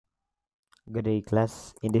Good day,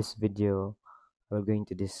 class. In this video, we're going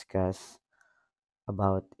to discuss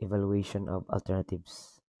about evaluation of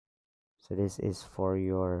alternatives. So this is for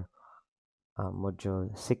your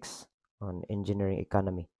module 6 on engineering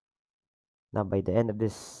economy. Now, by the end of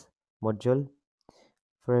this module,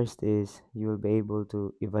 first is you will be able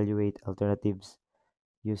to evaluate alternatives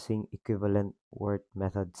using equivalent worth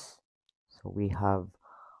methods. So we have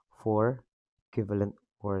four equivalent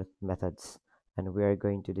worth methods, and we are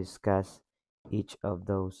going to discuss each of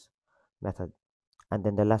those methods. And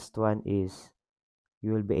then the last one is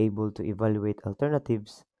you will be able to evaluate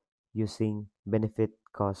alternatives using benefit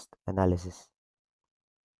cost analysis.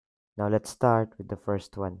 Now let's start with the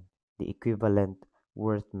first one, the equivalent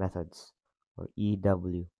worth methods, or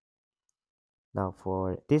EW. Now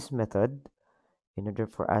for this method, in order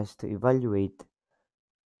for us to evaluate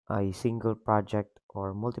a single project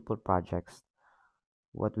or multiple projects,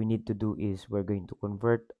 what we need to do is we're going to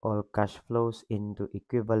convert all cash flows into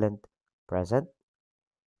equivalent present,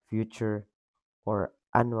 future, or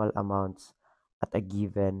annual amounts at a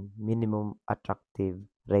given minimum attractive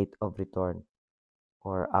rate of return,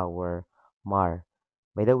 or our MAR.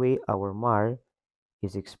 By the way, our MAR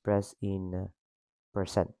is expressed in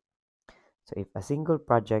percent. So if a single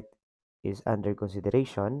project is under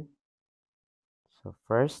consideration, so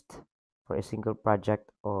first, for a single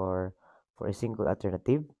project or for a single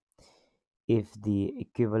alternative, if the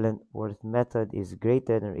equivalent worth method is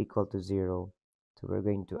greater than or equal to 0, so we're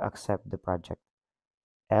going to accept the project.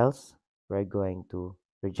 Else, we're going to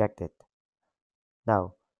reject it.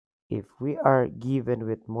 Now, if we are given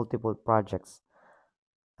with multiple projects,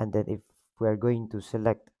 and then if we're going to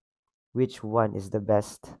select which one is the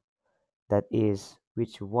best, that is,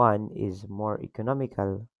 which one is more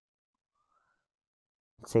economical,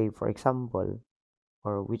 say for example,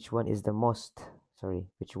 or which one is the most,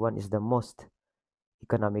 which one is the most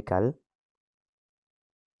economical,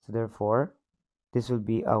 so therefore, this will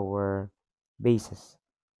be our basis.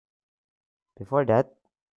 Before that,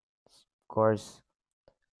 of course,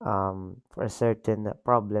 for a certain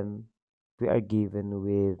problem, we are given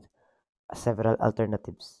with several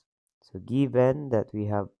alternatives. So given that we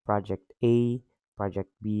have project A, project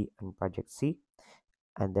B, and project C,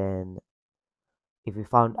 and then if we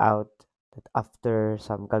found out that after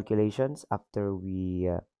some calculations, after we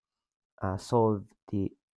solve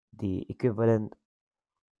the equivalent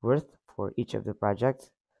worth for each of the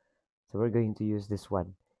projects, so we're going to use this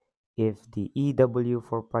one. If the EW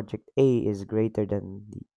for project A is greater than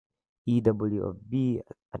the EW of B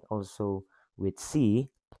and also with C,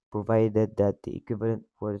 provided that the equivalent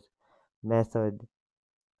worth method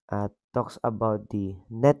talks about the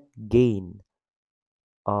net gain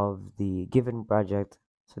of the given project.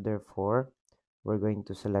 So therefore, we're going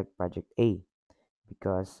to select project A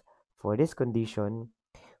because for this condition,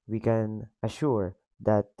 we can assure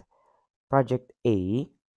that project A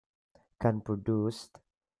can produce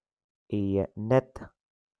a net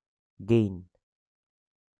gain,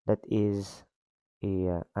 that is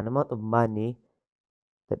an amount of money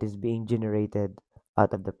that is being generated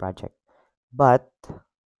out of the project. But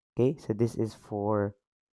okay, so this is for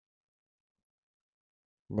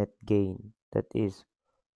net gain, that is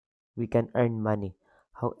we can earn money.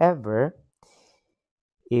 However,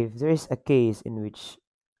 if there is a case in which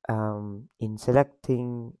in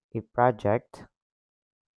selecting a project,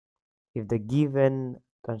 if the given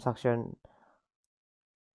transaction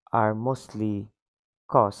are mostly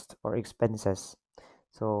cost or expenses,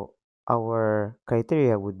 so our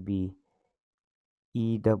criteria would be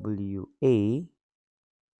EWA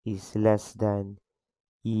is less than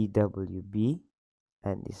EWB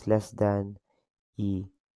and is less than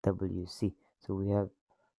EWC. So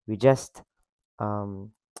we just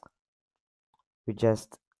um we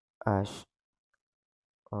just uh, sh-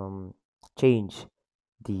 um change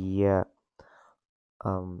the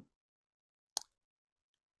um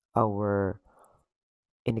our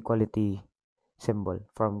inequality symbol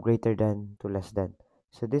from greater than to less than.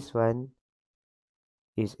 So this one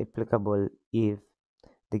is applicable if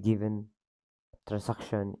the given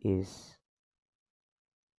transaction is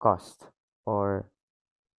cost or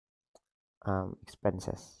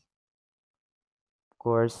expenses. Of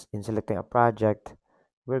course, in selecting a project,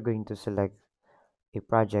 we're going to select a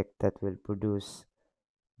project that will produce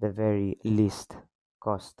the very least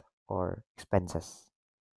cost or expenses.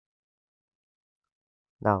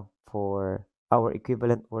 Now, for our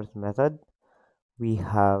equivalent worth method, we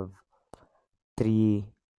have three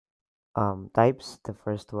types. The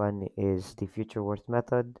first one is the future worth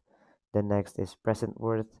method, the next is present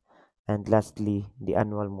worth, and lastly, the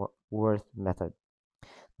annual worth method.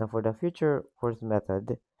 Now, for the future worth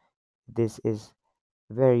method, this is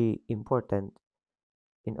very important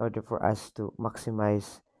in order for us to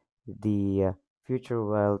maximize the future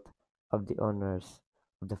wealth of the owners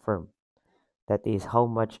of the firm. That is how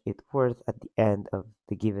much it worth at the end of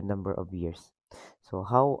the given number of years. So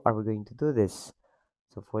how are we going to do this?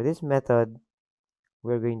 So for this method,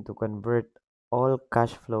 we're going to convert all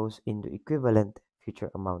cash flows into equivalent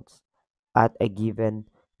future amounts at a given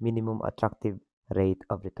minimum attractive rate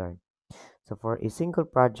of return. So for a single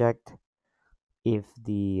project, if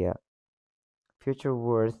the future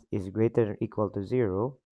worth is greater than or equal to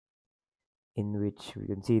zero, in which we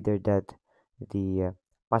consider that the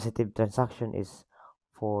positive transaction is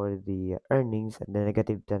for the earnings and the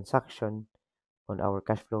negative transaction on our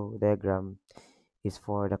cash flow diagram is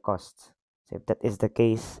for the costs. So if that is the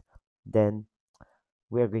case, then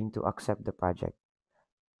we are going to accept the project.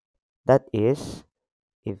 That is,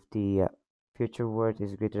 if the future worth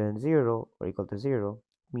is greater than zero or equal to zero,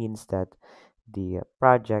 means that the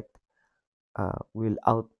project will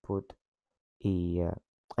output a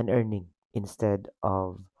an earning instead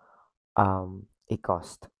of a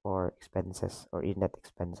cost or expenses or a net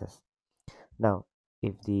expenses. Now,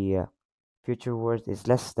 if the future worth is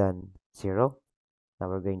less than zero, now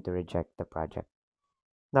we're going to reject the project.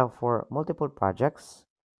 Now, for multiple projects,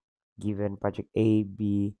 given project A,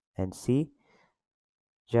 B, and C,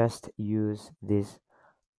 just use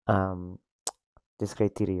um, this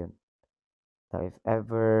criterion. Now, if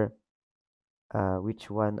ever which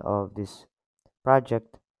one of this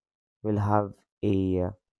project will have a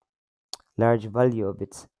large value of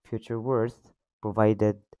its future worth,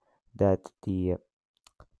 provided that the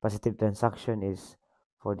positive transaction is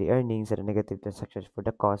for the earnings and the negative transaction is for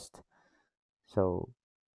the cost. So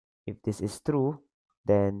if this is true,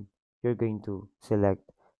 then you're going to select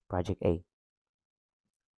project A.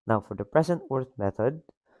 Now for the present worth method,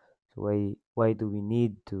 so why do we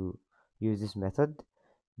need to use this method?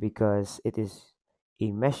 Because it is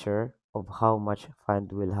a measure of how much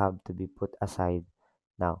fund will have to be put aside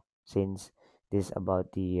now, since this is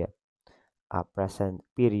about the present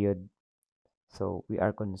period. So we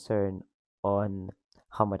are concerned on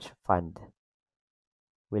how much fund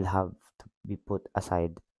will have to be put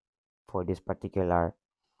aside for this particular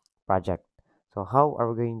project. So how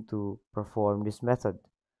are we going to perform this method?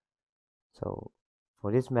 So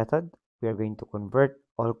for this method, we are going to convert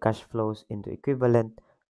all cash flows into equivalent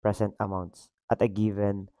present amounts at a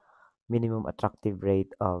given minimum attractive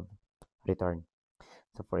rate of return.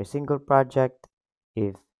 So for a single project,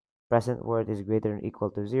 if present worth is greater than or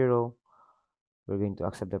equal to zero, we're going to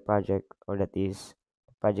accept the project, or that is,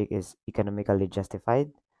 the project is economically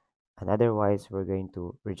justified, and otherwise we're going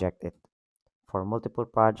to reject it. For multiple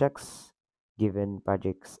projects, given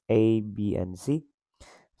projects A, B, and C,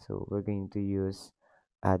 so we're going to use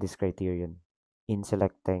this criterion in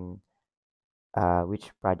selecting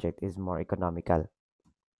which project is more economical.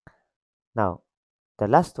 Now, the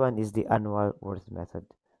last one is the annual worth method.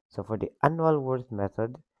 So for the annual worth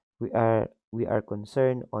method, we are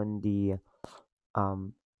concerned on the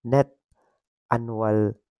um, net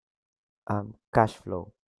annual cash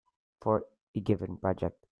flow for a given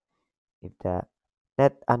project. If the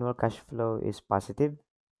net annual cash flow is positive,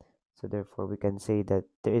 so therefore we can say that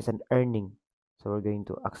there is an earning. So we're going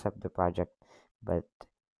to accept the project. But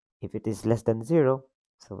if it is less than zero,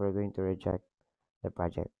 so we're going to reject the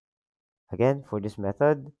project. Again, for this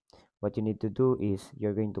method, what you need to do is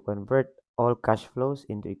you're going to convert all cash flows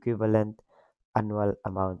into equivalent annual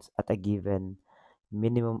amounts at a given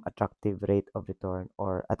minimum attractive rate of return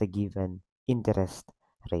or at a given interest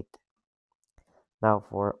rate. Now,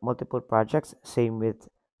 for multiple projects, same with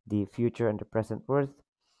the future and the present worth,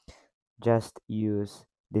 just use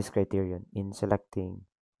this criterion in selecting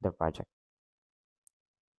the project.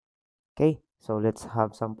 Okay, so let's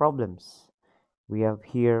have some problems. We have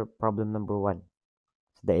here problem number one.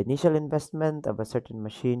 The initial investment of a certain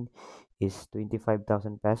machine is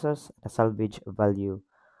 25,000 pesos. The salvage value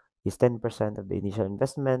is 10% of the initial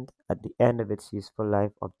investment at the end of its useful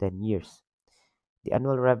life of 10 years. The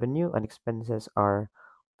annual revenue and expenses are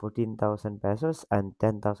 14,000 pesos and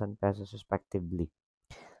 10,000 pesos respectively.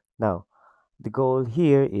 Now, the goal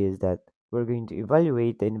here is that we're going to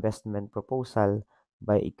evaluate the investment proposal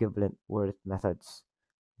by equivalent worth methods.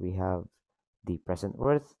 We have the present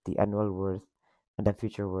worth, the annual worth, and the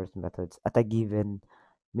future worth methods at a given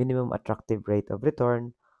minimum attractive rate of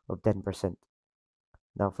return of 10%.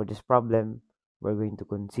 Now, for this problem, we're going to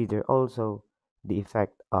consider also the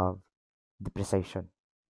effect of depreciation.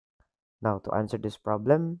 Now, to answer this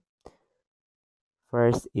problem,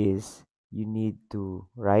 first is you need to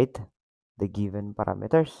write the given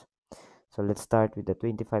parameters. So let's start with the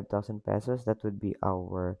 25,000 pesos. That would be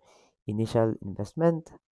our initial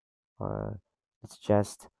investment, or let's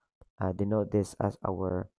just denote this as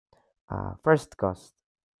our first cost,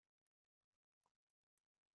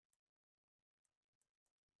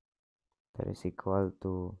 that is equal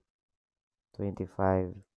to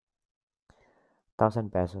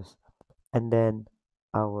 25,000 pesos. And then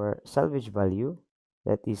our salvage value,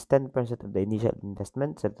 that is 10% of the initial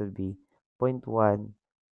investment, so that will be zero point 0.1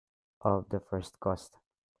 of the first cost.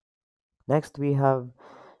 Next, we have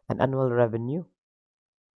an annual revenue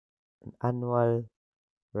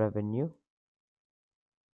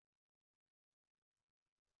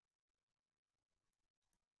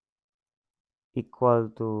equal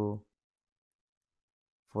to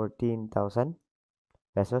 14,000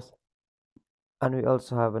 pesos. And we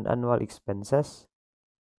also have an annual expenses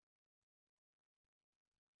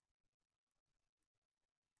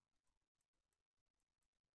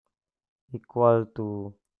equal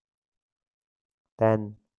to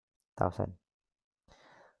 10,000.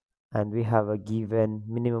 And we have a given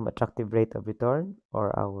minimum attractive rate of return,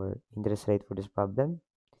 or our interest rate for this problem,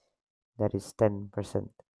 that is 10%,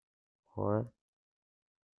 or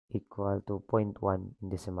equal to zero point 0.1 in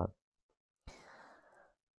decimal.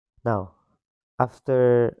 Now,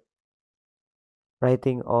 after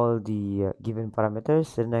writing all the given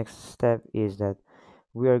parameters, the next step is that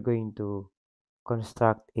we are going to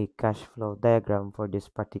construct a cash flow diagram for this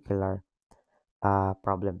particular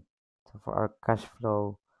problem. So for our cash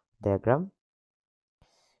flow diagram,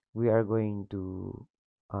 we are going to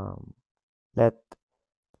um, let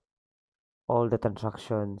all the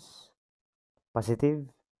transactions positive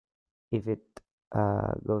if it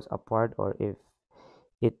goes upward, or if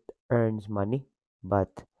it earns money.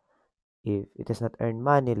 But if it does not earn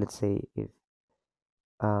money, let's say if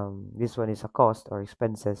this one is a cost or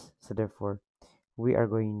expenses, so therefore we are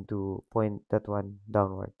going to point that one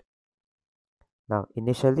downward. Now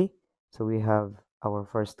initially, so we have our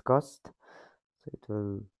first cost, so it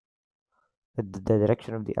will the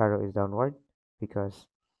direction of the arrow is downward, because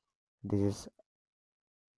this is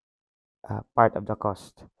part of the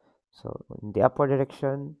cost. So in the upward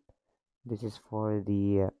direction, this is for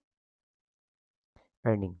the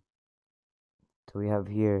earning. So we have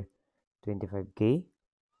here 25K,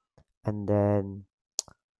 and then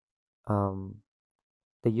um,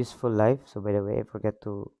 the useful life. So by the way, I forgot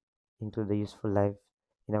to include the useful life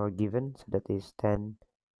in our given, so that is 10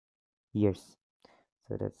 years.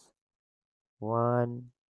 So that's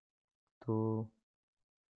 1, 2,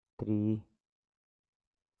 3,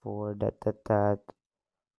 4, that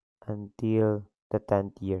until the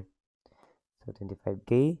 10th year. So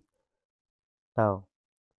 25K. Now,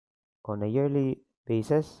 on a yearly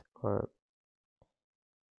basis, or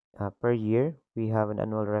per year, we have an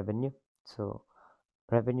annual revenue. So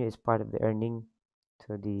revenue is part of the earning,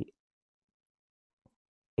 so the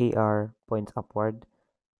AR points upward,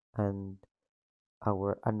 and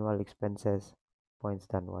our annual expenses points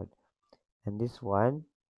downward. And this one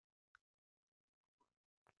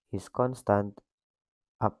is constant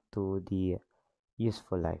up to the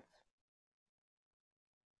useful life.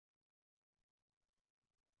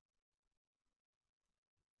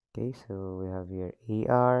 Okay, so we have here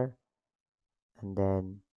AR, and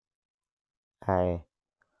then I,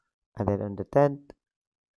 and then on the 10th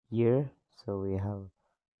year, so we have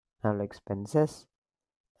annual expenses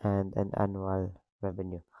and an annual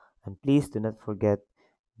revenue. And please do not forget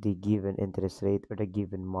the given interest rate, or the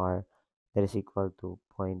given MAR, that is equal to zero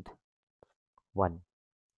point 0.1.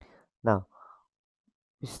 Now,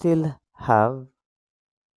 we still have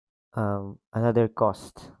another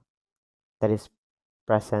cost that is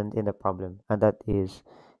present in the problem, and that is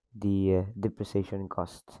the depreciation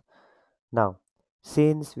cost. Now,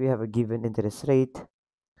 since we have a given interest rate,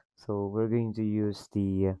 so we're going to use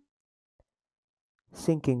the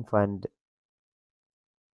sinking fund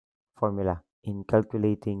formula in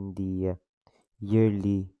calculating the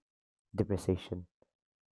yearly depreciation.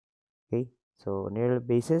 Okay, so on a yearly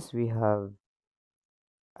basis, we have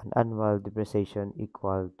an annual depreciation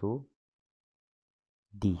equal to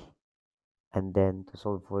D. And then to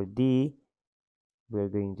solve for D, we're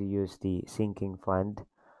going to use the sinking fund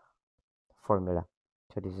formula.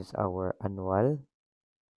 So this is our annual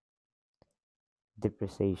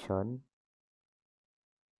depreciation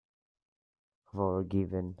of our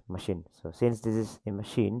given machine. So since this is a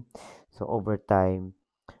machine, so over time,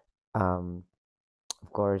 um,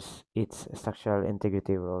 of course, its structural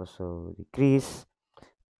integrity will also decrease,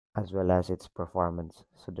 as well as its performance.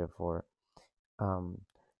 So therefore, um,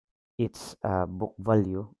 its book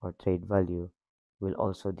value or trade value will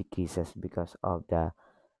also decreases because of the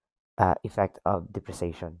effect of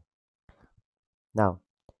depreciation. Now,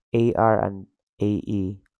 AR and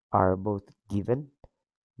AE are both given,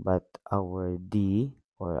 but our D,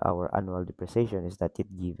 or our annual depreciation, is not yet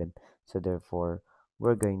given. So therefore,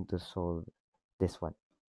 we're going to solve this one.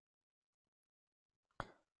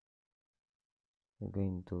 We're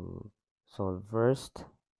going to solve first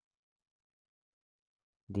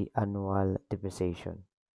the annual depreciation.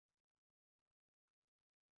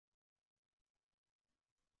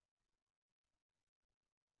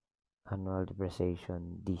 Annual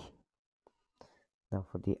depreciation D. Now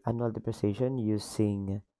for the annual depreciation,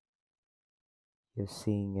 using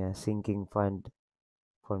sinking fund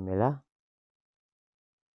formula,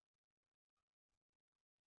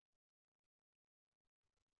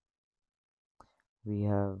 we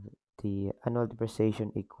have the annual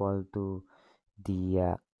depreciation equal to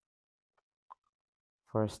the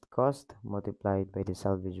first cost multiplied by the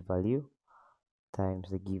salvage value times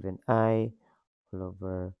the given I all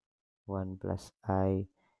over 1 plus I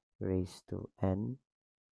raised to n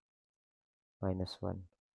minus 1.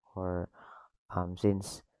 Or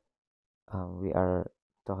since we are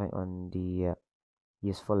talking on the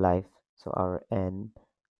useful life, so our n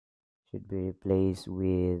should be replaced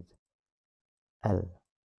with L.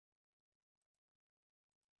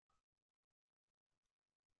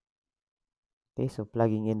 Okay, so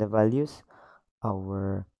plugging in the values,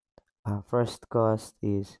 our first cost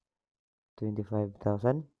is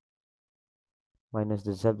 25,000 minus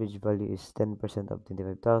the salvage value is 10% of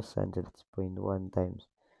 25,000, so that's zero point 0.1 times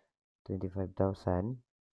 25,000.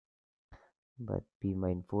 But be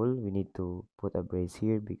mindful, we need to put a brace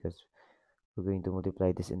here because we're going to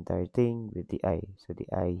multiply this entire thing with the I. So the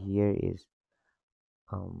I here is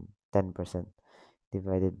 10%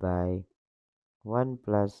 divided by 1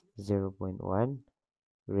 plus 0 0.1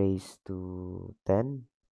 raised to 10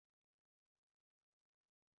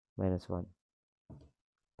 minus 1.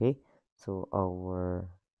 Okay, so our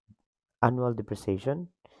annual depreciation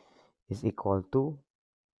is equal to,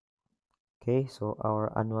 okay, so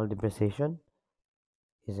our annual depreciation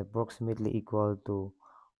is approximately equal to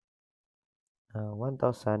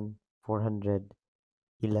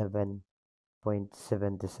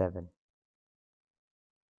 1,411.77.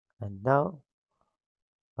 And now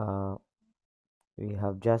uh, we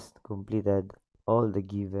have just completed all the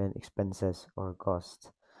given expenses or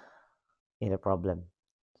costs in a problem.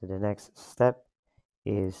 So the next step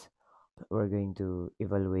is we're going to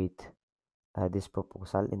evaluate this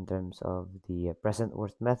proposal in terms of the present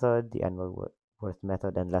worth method, the annual worth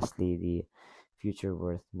method, and lastly the future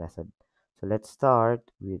worth method. So let's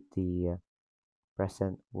start with the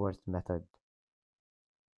present worth method.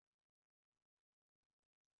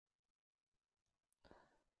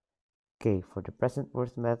 Okay, for the present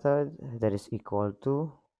worth method, that is equal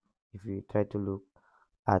to, if we try to look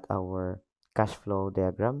at our cash flow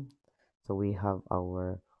diagram, so we have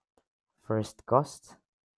our first cost,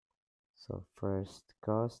 so first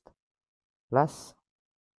cost plus,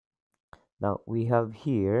 now we have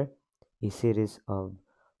here a series of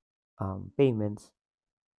payments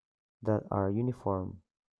that are uniform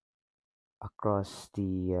across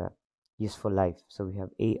the useful life. So we have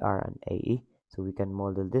AR and AE, so we can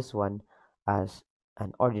model this one as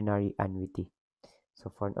an ordinary annuity. So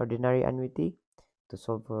for an ordinary annuity, to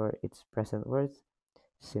solve for its present worth,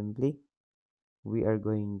 simply we are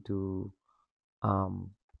going to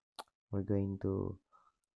um, we're going to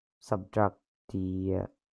subtract the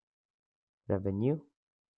revenue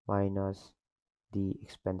minus the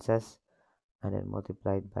expenses and then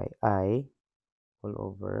multiplied by I all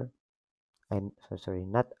over, and so sorry,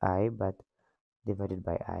 not I but divided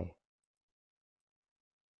by I,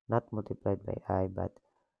 not multiplied by I but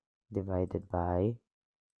divided by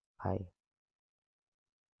I.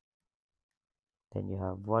 Then you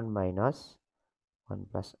have 1 minus 1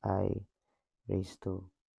 plus I raised to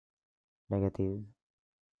negative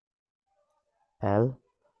L,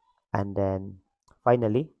 and then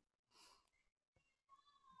finally,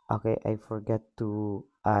 okay, I forgot to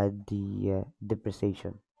add the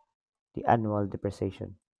depreciation, the annual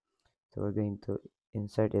depreciation. So we're going to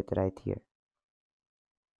insert it right here.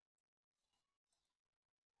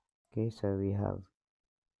 Okay, so we have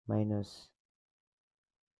minus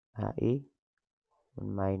A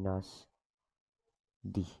minus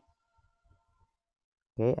D.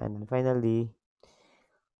 Okay, and then finally,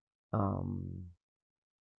 um,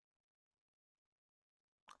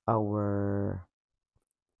 our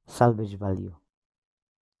salvage value.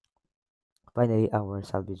 Finally, our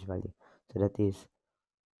salvage value. So that is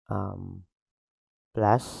um,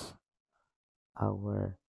 plus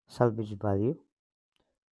our salvage value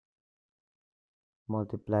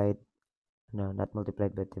multiplied, no, not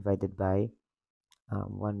multiplied, but divided by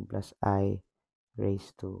 1 plus I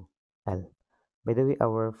raised to L. By the way,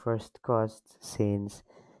 our first cost, since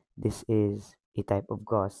this is a type of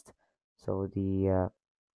cost, so the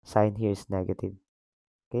sign here is negative,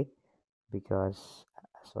 okay? Because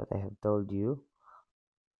as what I have told you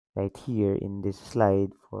right here in this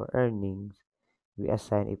slide, for earnings we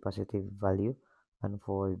assign a positive value, and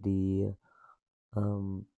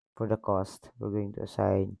um for the cost we're going to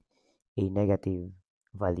assign a negative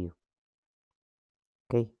value.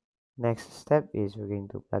 Okay, next step is we're going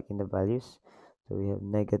to plug in the values. So we have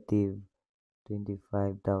negative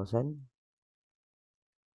 25,000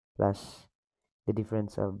 plus the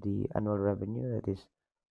difference of the annual revenue, that is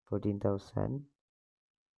 14,000,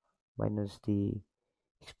 minus the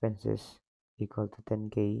expenses equal to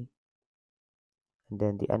 10k, and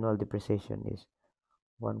then the annual depreciation is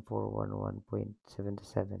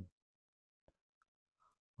 1411.77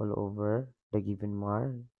 all over the given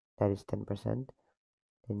mar, that is 10%.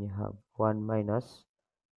 Then you have 1 minus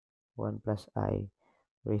 1 plus I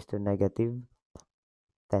raised to negative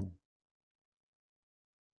 10.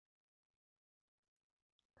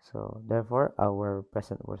 So therefore our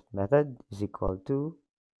present worth method is equal to,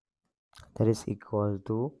 that is equal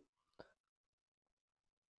to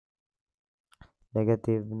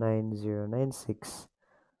negative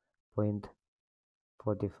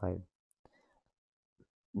 9096.45.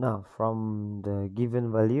 Now from the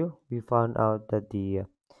given value we found out that the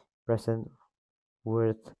present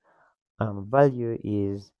worth value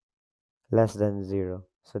is less than 0.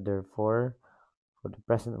 So therefore for the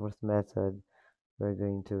present worth method we're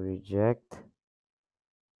going to reject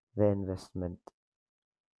the investment.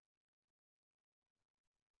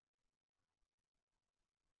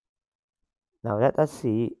 Now let us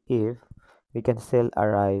see if we can still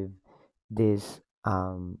arrive this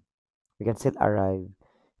we can still arrive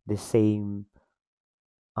the same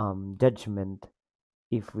judgment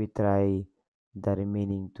if we try the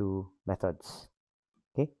remaining two methods.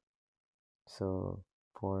 Okay, so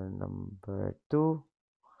for number 2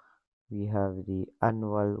 we have the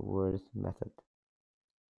annual worth method.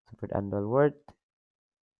 So for the annual worth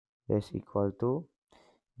is equal to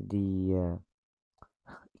the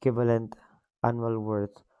equivalent annual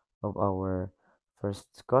worth of our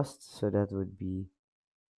first cost, so that would be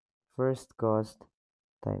first cost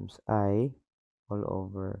times I all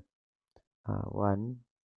over 1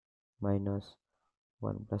 minus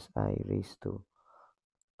 1 plus I raised to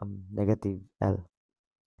negative L.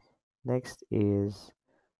 Next is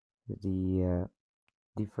the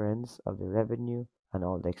difference of the revenue and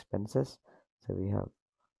all the expenses. So we have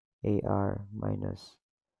AR minus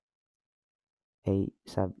A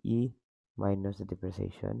sub E minus the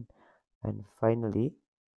depreciation. And finally,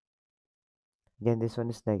 again, this one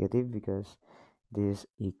is negative because this is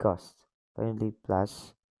a cost. Finally,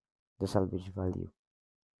 plus the salvage value.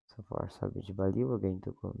 So for our salvage value, we're going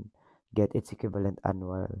to get its equivalent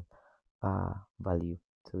annual value.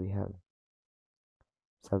 So we have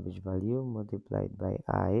salvage value multiplied by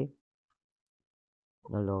I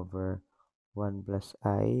all over 1 plus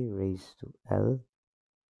I raised to L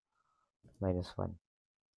minus 1.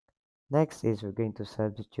 Next is we're going to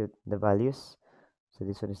substitute the values. So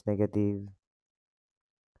this one is negative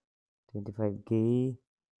 25k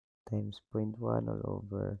times zero point 0.1 all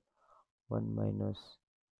over 1 minus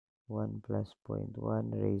 1 plus zero point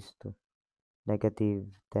 0.1 raised to negative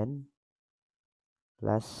 10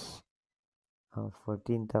 plus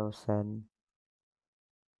 14,000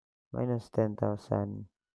 minus 10,000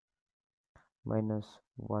 minus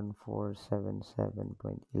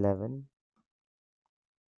 1477.11,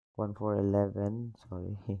 1411,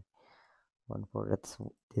 sorry, 14, that's,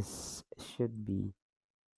 this should be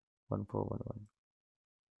 1411,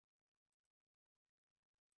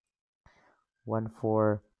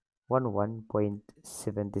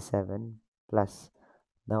 1411.77 plus,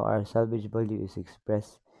 now our salvage value is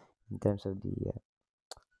expressed in terms of the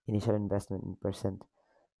initial investment in percent.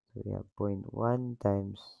 So we have 0.1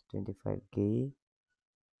 times 25k,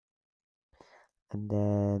 and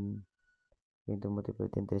then going to multiply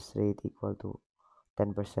the interest rate equal to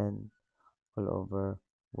 10% all over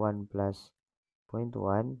 1 plus zero point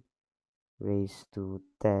 0.1 raised to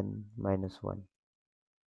 10 minus 1.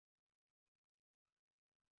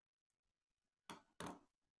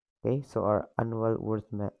 Okay, so our annual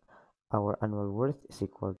worth is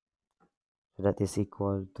equal, so that is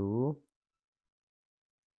equal to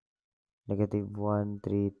negative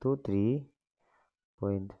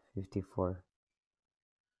 1323.54.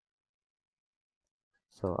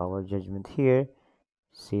 So our judgment here,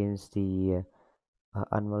 since the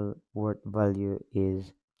annual worth value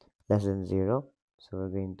is less than 0, so we're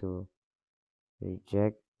going to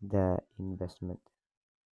reject the investment.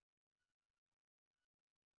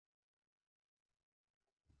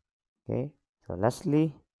 Okay, so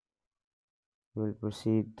lastly, we'll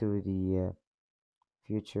proceed to the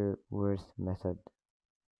future worth method.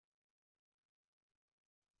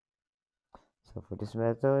 So for this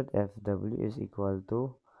method, FW is equal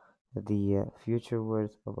to the future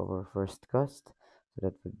worth of our first cost. So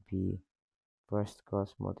that would be first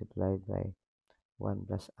cost multiplied by 1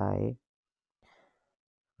 plus I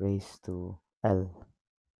raised to L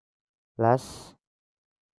plus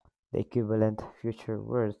the equivalent future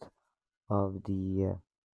worth of the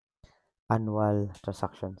annual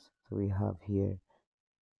transactions. So we have here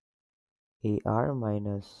AR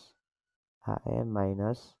minus AM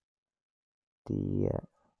minus the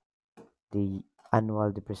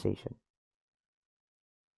annual depreciation.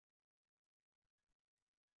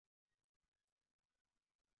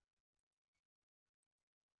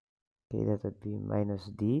 Okay, that would be minus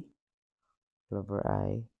D over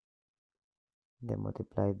I, then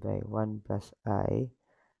multiplied by 1 plus I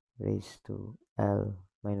raised to L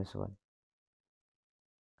minus 1.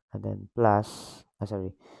 And then plus,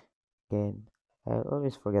 sorry, again, I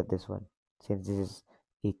always forget this one. Since this is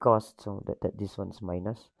a cost, so that this one is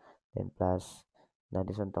minus. Then plus, now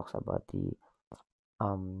this one talks about the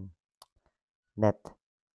um net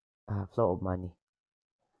flow of money.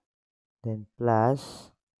 Then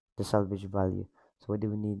plus the salvage value. So why do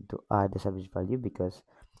we need to add the salvage value? Because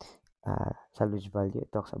salvage value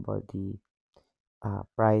talks about the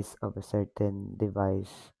price of a certain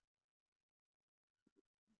device,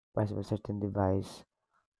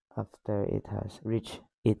 after it has reached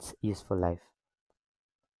its useful life.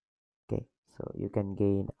 Okay, so you can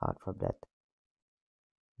gain out from that.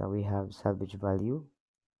 Now we have salvage value,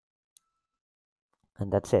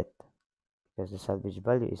 and that's it, because the salvage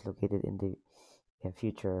value is located in the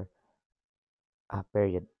future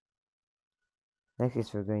period. Next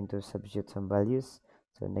is we're going to substitute some values.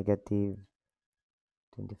 So negative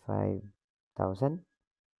 25,000,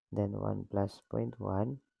 then 1 plus zero point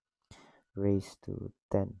 0.1 raised to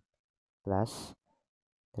 10 plus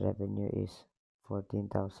the revenue is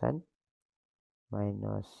 14,000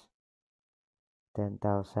 minus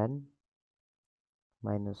 10,000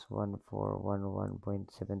 minus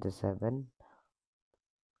 1411.77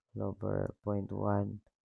 over zero point 0.1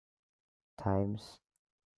 times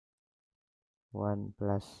 1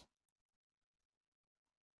 plus zero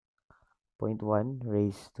point 0.1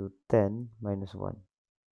 raised to 10 minus 1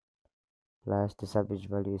 plus the salvage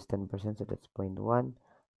value is 10%, so that's 0.1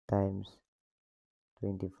 times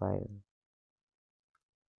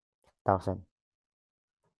 25,000.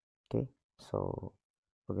 Okay, so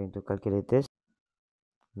we're going to calculate this.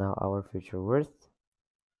 Now our future worth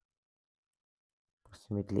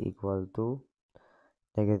approximately equal to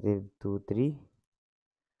negative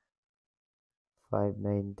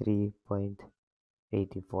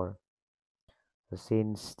 23,593.84. So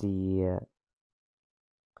since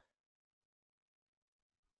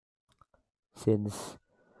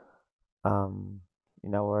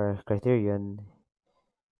in our criterion,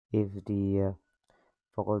 if the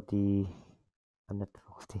faculty not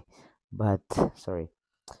faculty but sorry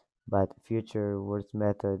but future worth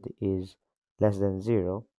method is less than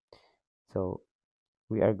 0, so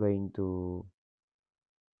we are going to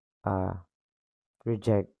uh,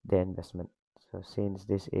 reject the investment. So since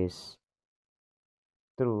this is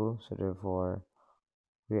true, so therefore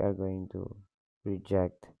we are going to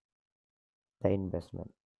reject the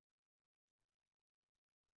investment.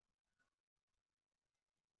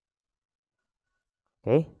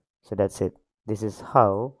 Okay, so that's it. This is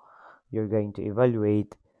how you're going to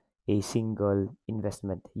evaluate a single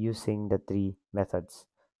investment using the three methods: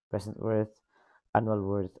 present worth, annual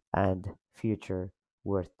worth, and future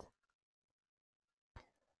worth.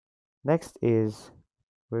 Next is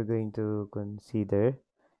we're going to consider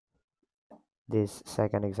this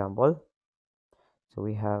second example. So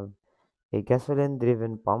we have a gasoline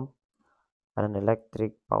driven pump and an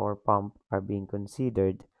electric power pump are being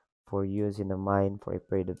considered for use in a mine for a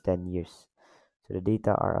period of 10 years. So the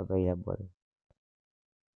data are available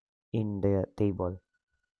in the table.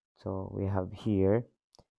 So we have here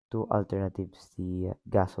two alternatives: the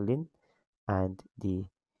gasoline and the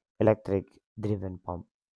electric driven pump.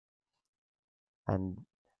 And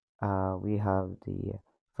we have the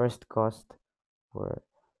first cost for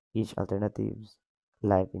each alternatives,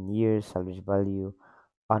 life in years, salvage value,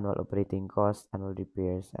 annual operating cost, annual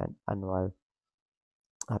repairs, and annual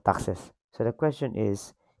taxes. So the question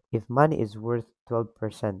is, if money is worth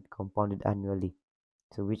 12% compounded annually,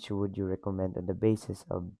 so which would you recommend on the basis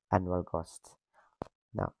of annual costs?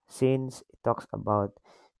 Now, since it talks about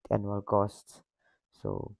the annual costs,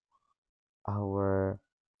 so our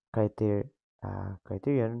criteria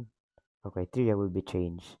criterion or criteria will be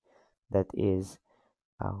changed. that is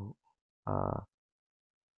uh, uh,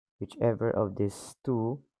 whichever of these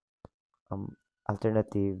two um,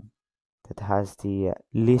 alternative that has the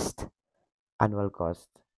least annual cost.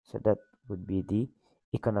 So that would be the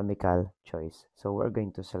economical choice. So we're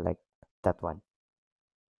going to select that one.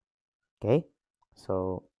 Okay.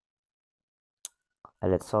 So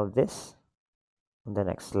let's solve this on the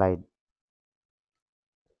next slide.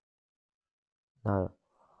 Now,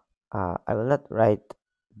 I will not write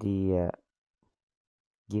the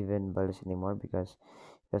given values anymore because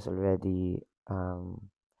it was already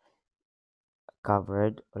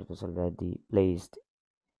covered, or it was already placed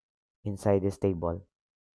inside this table.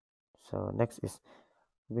 So next is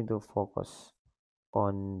we're going to focus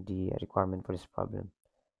on the requirement for this problem.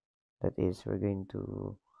 That is, we're going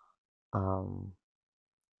to um,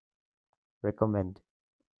 recommend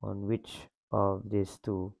on which of these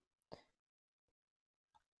two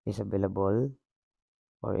is available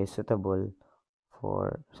or is suitable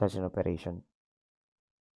for such an operation.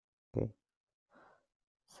 Okay,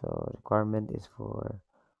 so requirement is for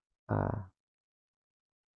uh,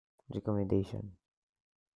 recommendation.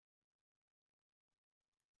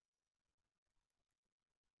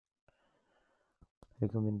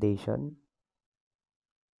 Recommendation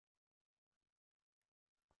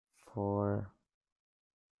for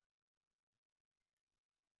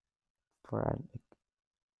an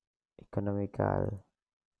economical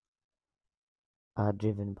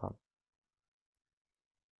driven pump.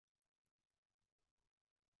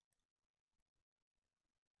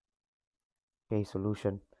 Okay,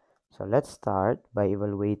 solution. So let's start by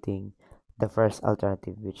evaluating the first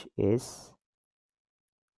alternative, which is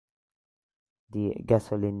the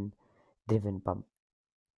gasoline driven pump.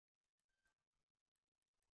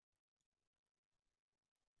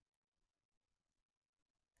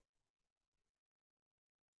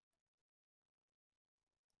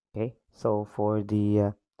 Okay, so for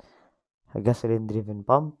the gasoline driven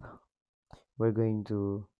pump, we're going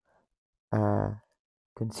to uh,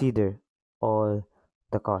 consider all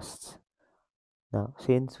the costs. Now,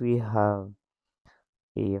 since we have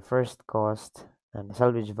a first cost and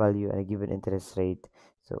salvage value and a given interest rate,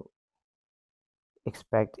 so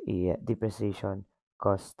expect a depreciation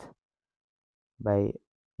cost by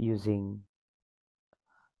using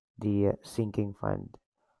the sinking fund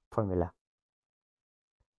formula.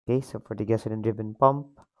 Okay, so for the gasoline driven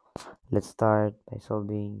pump, let's start by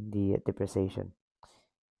solving the depreciation.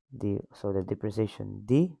 The depreciation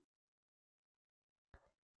D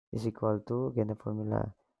is equal to, again, the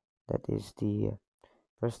formula, that is the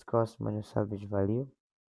first cost minus salvage value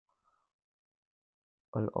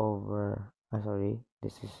all over, sorry,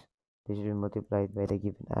 this is multiplied by the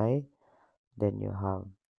given I, then you have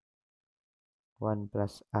 1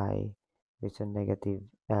 plus I, which is a negative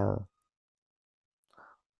L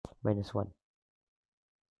minus 1.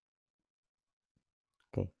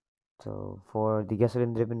 Okay, so for the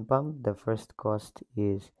gasoline driven pump, the first cost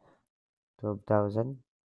is 12,000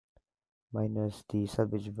 minus the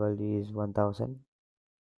salvage value is 1,000.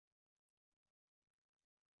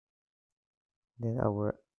 Then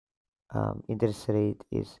our interest rate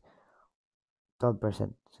is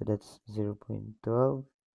 12%, so that's 0.12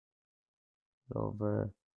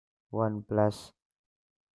 over 1 plus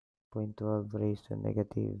 0.12 raised to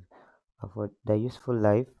negative. For the useful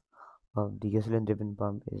life of the gasoline driven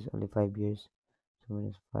pump is only 5 years, so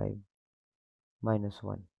minus 5 minus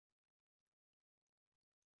 1.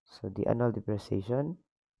 So the annual depreciation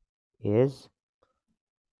is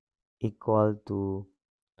equal to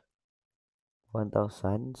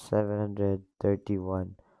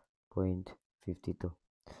 1,731.52.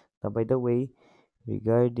 Now, by the way,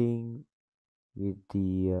 regarding with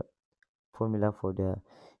the formula for the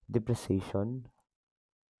depreciation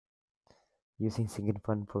using sinking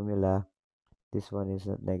fund formula, this one is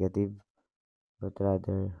not negative but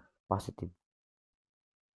rather positive.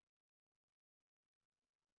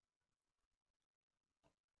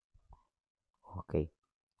 Okay,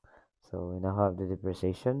 so we now have the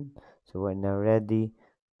depreciation, so we're now ready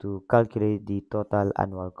to calculate the total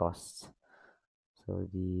annual costs. So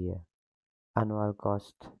the annual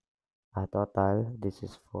cost total, this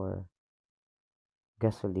is for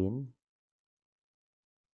gasoline,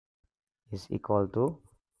 is equal to,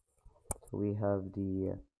 so we have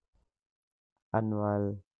the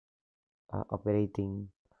annual operating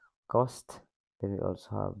cost, then we also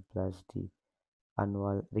have plus the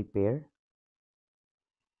annual repair,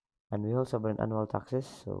 and we also have an annual taxes,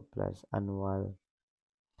 so plus annual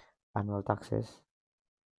taxes,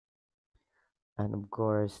 and of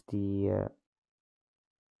course the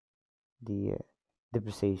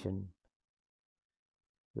depreciation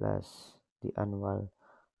plus the annual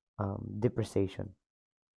depreciation.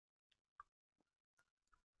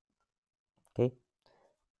 Okay,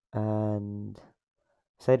 and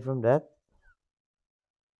aside from that,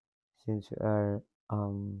 since we are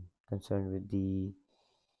concerned with the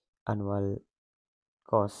annual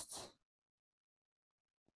costs,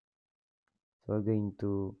 so we're going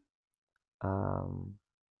to um,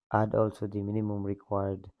 add also the minimum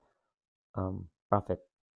required profit.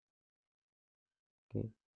 Okay,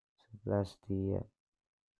 so plus the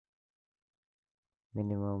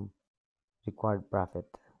minimum required profit,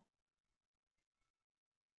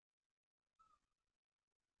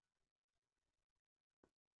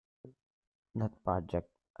 not project.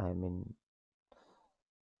 I mean,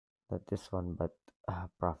 not this one, but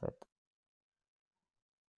profit.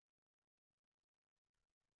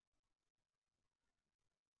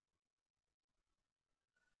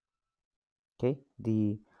 Okay,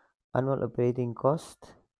 the annual operating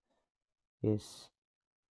cost is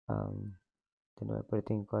um, the annual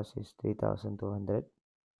operating cost is 3,200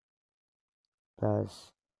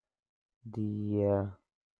 plus the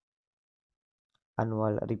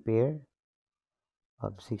annual repair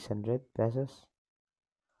of 600 pesos.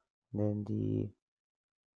 Then the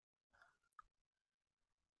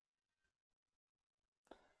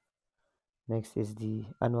next is the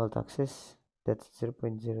annual taxes. That's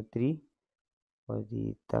 0.03 for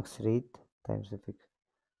the tax rate times the fixed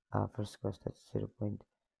first cost. That's 0.03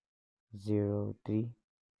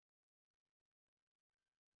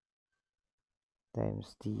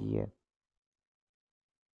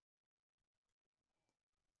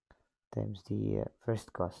 times the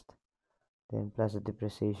first cost. Then plus a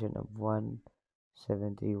depreciation of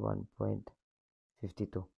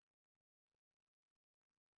 171.52.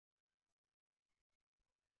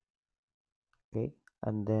 Okay,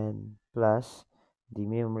 and then plus the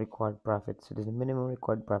minimum required profit. So the minimum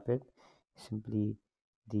required profit is simply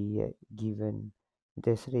the given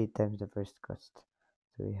interest rate times the first cost.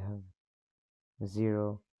 So we have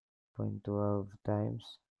 0.12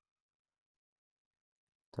 times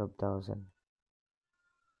 12,000.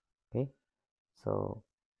 Okay, so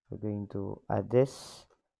we're going to add this.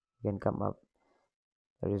 We can come up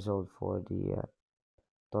the result for the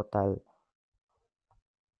total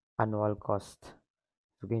annual cost.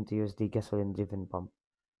 We're going to use the gasoline driven pump.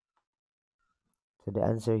 So the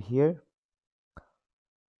answer here,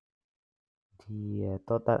 the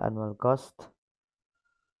total annual cost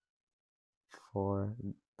for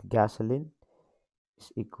the gasoline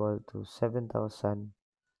is equal to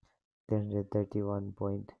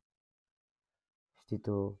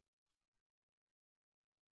 7,331.52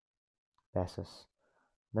 pesos.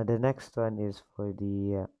 Now the next one is for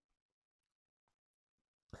the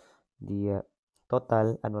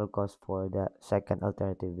total annual cost for the second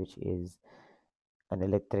alternative, which is an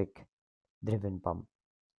electric driven pump.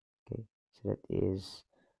 Okay, so that is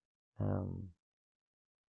um,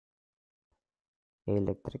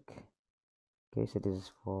 electric. Okay, so this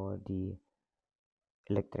is for the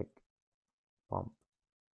electric pump.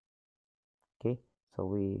 Okay, so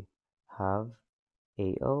we have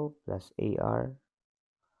AO plus AR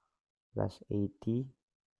plus AT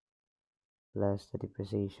plus the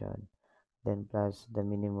depreciation, then plus the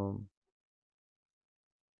minimum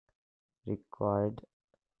required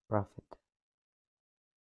profit.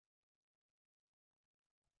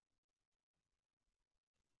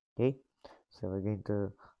 Okay, so we're going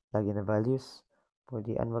to plug in the values for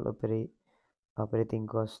the annual operating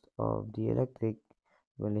cost of the electric.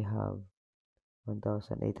 We only have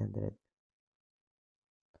 1,800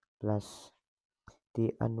 plus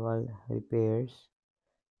the annual repairs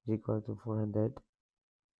is equal to 400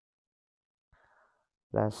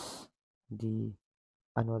 plus the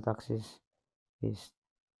annual taxes is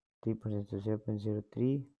 3% to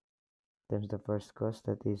 0.03 times the first cost,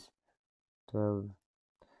 that is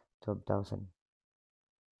 12,000.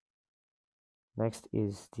 Next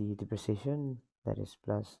is the depreciation, that is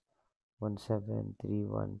plus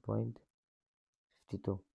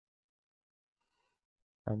 1731.52.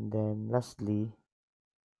 And then lastly,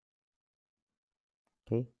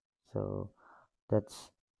 okay, so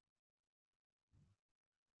that's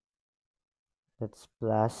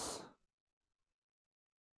plus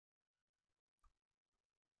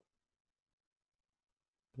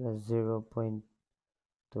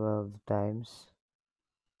 0.12 times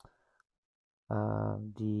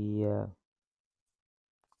the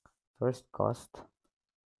first cost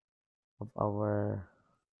of our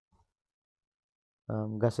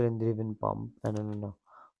gasoline driven pump. No,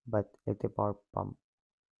 but electric power pump.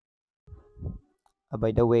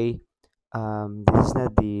 By the way, this is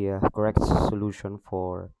not the correct solution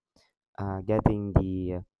for getting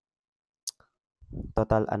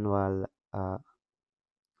total annual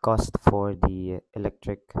cost for the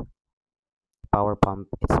electric power pump,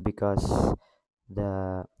 it's because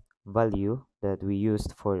the value that we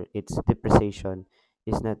used for its depreciation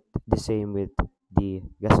is not the same with the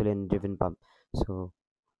gasoline driven pump. So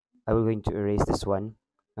I will going to erase this one,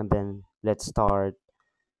 and then let's start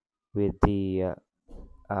with the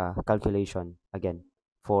calculation again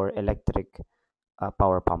for electric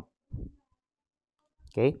power pump.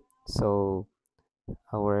 Okay, so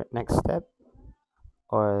our next step,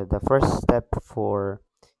 or the first step for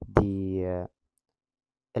the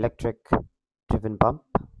electric driven pump,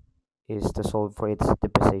 is to solve for its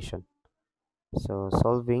depreciation. So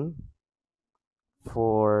solving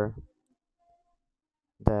for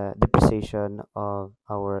the depreciation of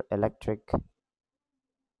our electric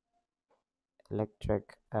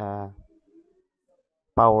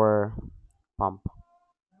power pump.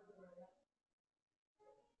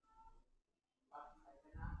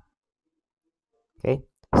 Okay,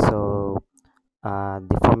 so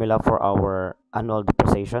the formula for our annual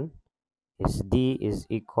depreciation is D is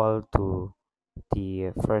equal to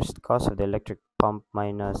the first cost of the electric pump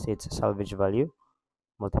minus its salvage value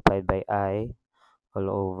multiplied by I all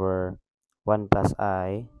over 1 plus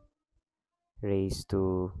I raised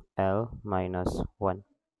to L minus 1.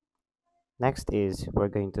 Next is we're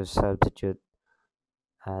going to substitute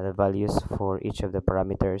the values for each of the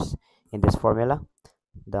parameters in this formula.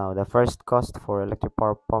 Now the first cost for electric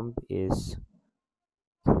power pump is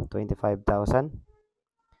 25,000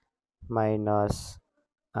 minus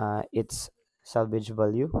its salvage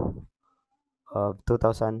value of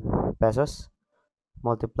 2,000 pesos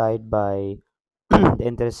multiplied by the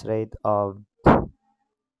interest rate of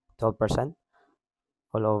 12%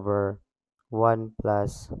 all over 1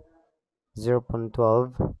 plus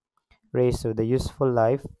 0.12 raised to the useful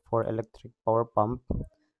life for electric power pump,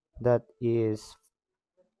 that is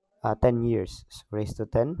 10 years, so raised to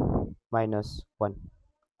 10 minus 1.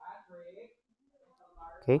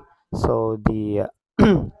 Okay, so the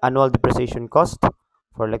annual depreciation cost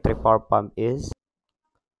for electric power pump is,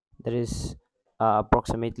 that is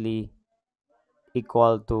approximately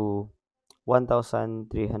equal to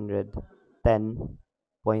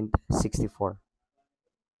 1310.64.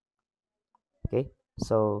 Okay,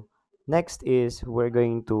 so next is we're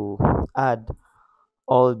going to add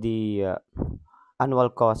all the annual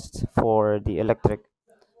costs for the electric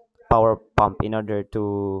power pump in order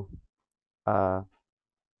to uh,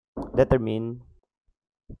 determine,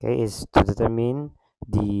 okay, is to determine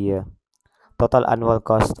the total annual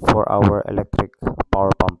cost for our electric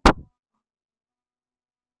power pump.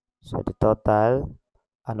 So the total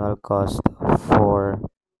annual cost for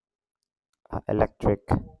electric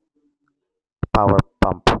power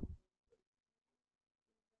pump,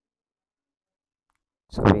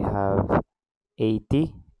 so we have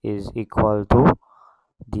 80 is equal to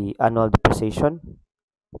the annual depreciation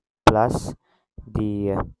plus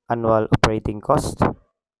the annual operating cost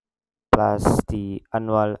plus the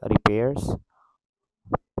annual repairs,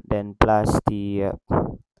 then plus the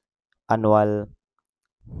annual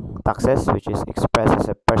taxes, which is expressed as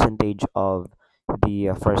a percentage of the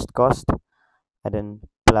first cost, and then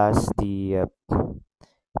plus the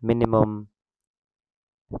minimum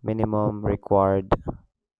minimum required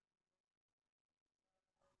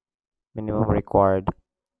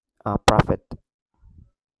profit.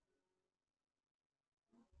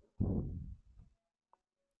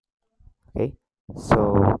 Okay,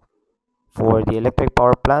 so for the electric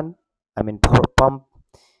power plant, I mean power pump,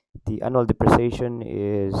 the annual depreciation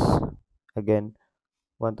is again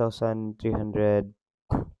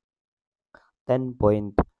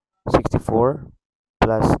 1310.64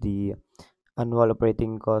 plus the annual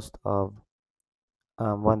operating cost of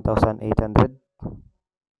 1800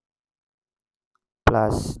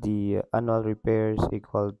 plus the annual repairs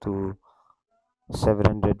equal to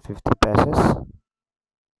 750 pesos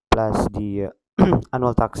plus the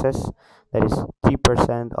annual taxes, that is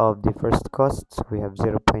 3% of the first cost. So we have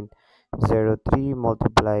 0.03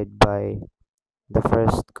 multiplied by the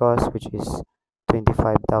first cost, which is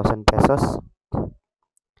 25,000 pesos,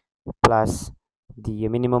 plus the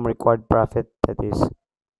minimum required profit, that is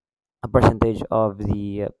a percentage of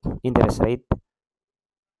the interest rate,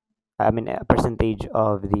 I mean a percentage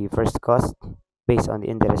of the first cost based on the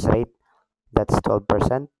interest rate, that's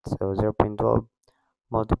 12%, so 0.12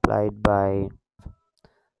 multiplied by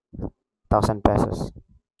 1,000 pesos.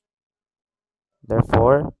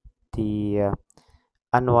 Therefore the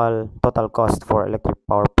annual total cost for electric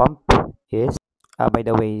power pump is, by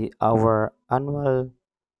the way, our annual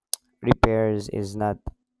repairs is not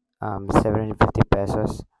 750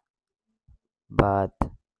 pesos, but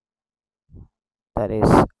that is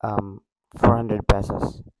 400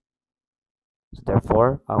 pesos. So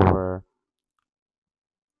therefore, our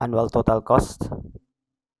annual total cost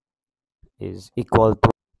is equal to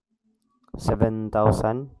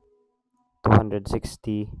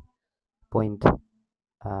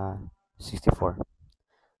 7,260.64.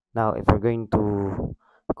 Now, if we're going to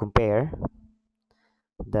compare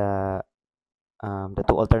the the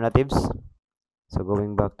two alternatives, so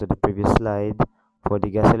going back to the previous slide, for the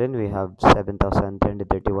gasoline we have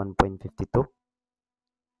 7,331.52.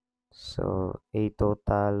 So a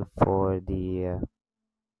total for the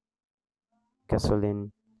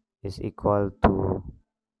gasoline is equal to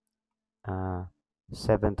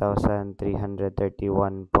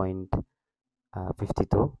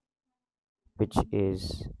 7,331.52, which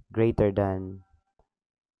is greater than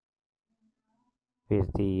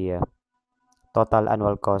with the total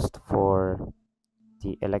annual cost for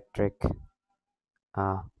the electric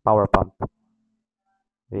power pump,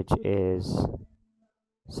 which is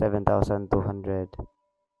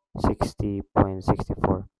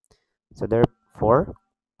 7,260.64. So therefore,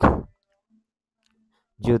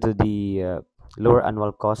 due to the lower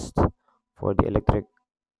annual cost for the electric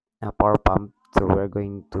power pump, so we're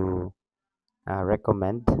going to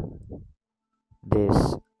recommend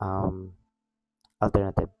this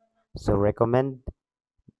alternative. So recommend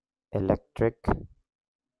electric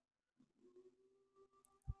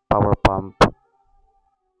power pump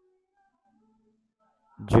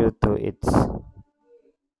due to its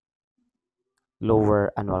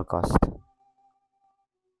lower annual cost,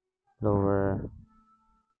 lower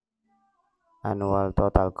annual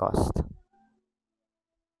total cost.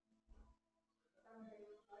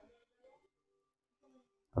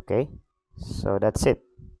 Okay, so that's it.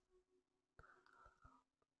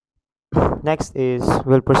 Next is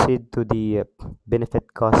we'll proceed to the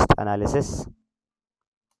benefit cost analysis.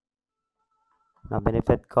 Now,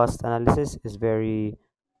 benefit cost analysis is very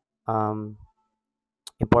um,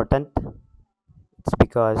 important. It's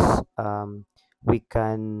because we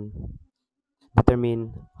can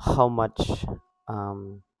determine how much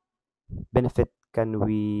um, benefit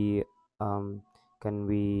um, can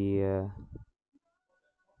we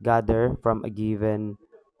gather from a given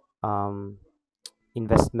um,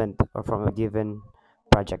 investment or from a given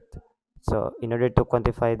project. So in order to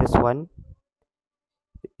quantify this one,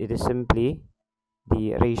 it is simply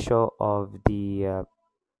the ratio of the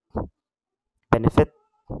benefit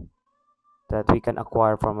that we can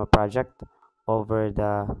acquire from a project over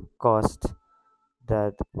the cost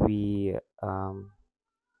that um,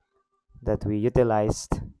 we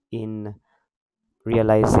utilized in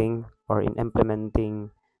realizing or in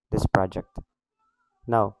implementing this project.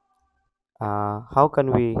 Now, how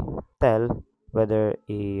can we tell whether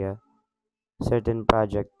a certain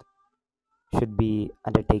project should be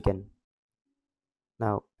undertaken?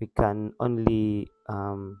 Now, we can only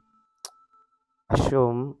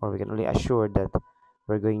assume, or we can only assure that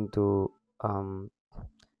we're going to um,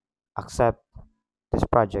 accept this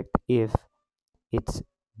project if its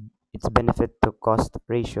benefit to cost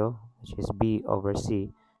ratio, which is B over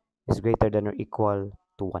C, is greater than or equal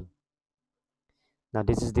to 1. Now,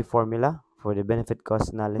 this is the formula for the benefit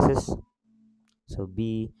cost analysis. So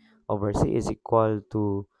B over C is equal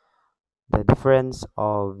to the difference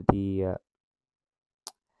of the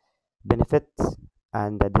benefits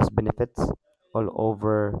and the disbenefits all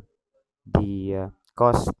over the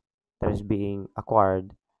cost that is being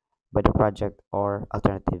acquired by the project or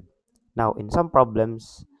alternative. Now, in some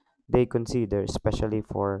problems, they consider, especially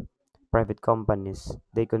for private companies,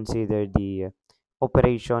 they consider the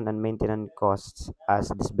operation and maintenance costs as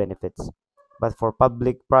these benefits. But for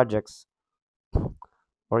public projects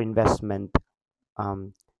or investment,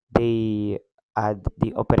 um, they add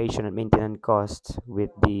the operation and maintenance costs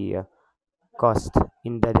with the cost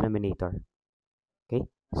in the denominator. Okay,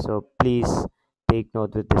 so please take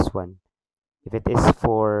note with this one. If it is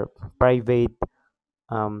for private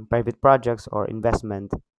projects or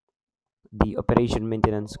investment, the operation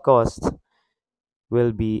maintenance costs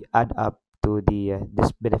will be add up to the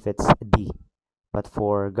this benefits D. But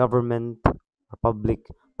for government or public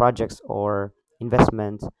projects or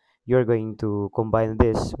investments, you're going to combine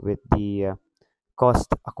this with the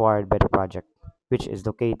cost acquired by the project, which is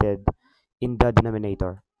located in the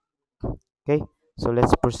denominator. Okay, so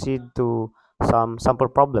let's proceed to some sample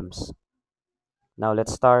problems. Now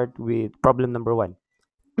let's start with problem number one.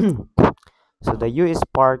 So the U.S.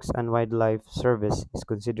 Parks and Wildlife Service is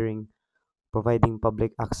considering providing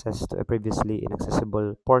public access to a previously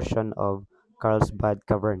inaccessible portion of Carlsbad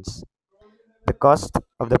Caverns. The cost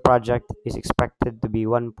of the project is expected to be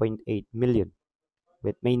 1.8 million,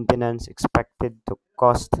 with maintenance expected to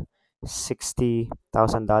cost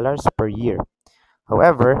 $60,000 per year.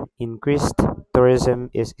 However, increased tourism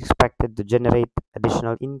is expected to generate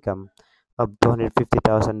additional income of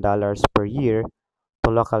 $250,000 per year to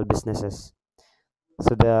local businesses.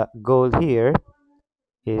 So the goal here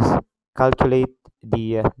is calculate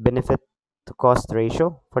the benefit to cost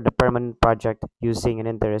ratio for the permanent project using an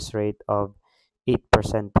interest rate of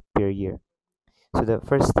 8% per year. So the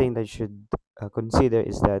first thing that you should consider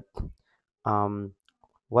is that um,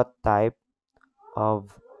 what type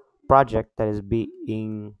of project uh, that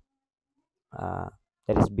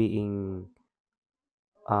is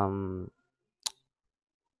um,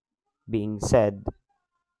 being said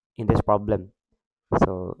in this problem.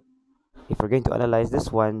 So if we're going to analyze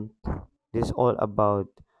this one, this is all about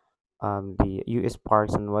the U.S.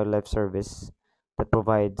 Parks and Wildlife Service that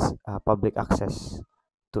provides public access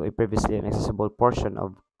to a previously inaccessible portion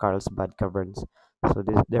of Carlsbad Caverns. So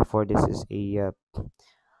therefore, this is a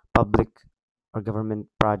public or government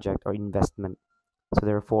project or investment. So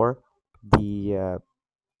therefore, the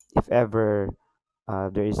if ever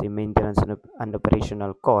there is a maintenance and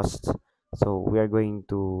operational cost, so we are going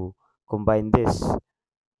to combine this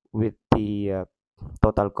with the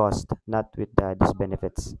total cost, not with these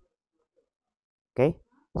benefits. Okay,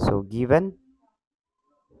 so given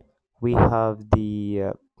we have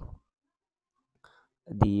the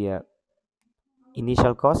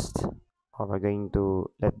initial cost, or we're going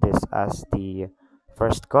to let this as the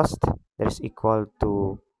first cost, that is equal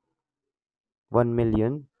to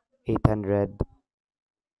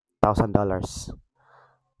 $1,800,000.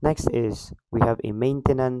 Next is we have a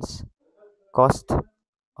maintenance cost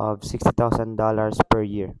of $60,000 per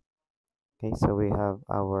year. Okay, so we have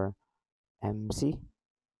our MC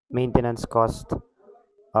maintenance cost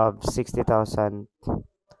of $60,000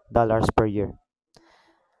 per year.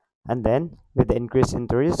 And then with the increase in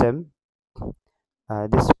tourism,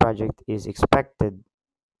 this project is expected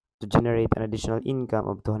to generate an additional income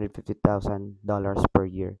of $250,000 per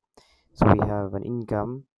year. So we have an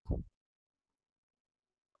income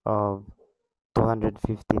of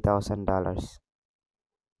 $250,000.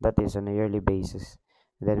 That is on a yearly basis.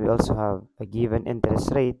 Then we also have a given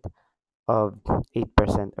interest rate of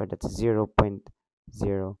 8%, or that's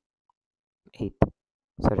 0.08.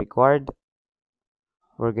 So required,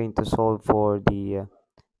 we're going to solve for the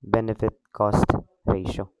benefit cost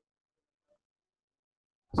ratio.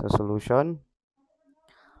 So solution,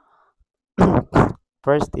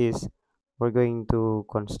 first is we're going to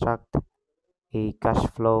construct a cash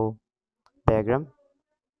flow diagram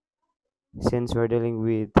since we're dealing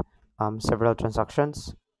with several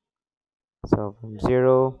transactions. So from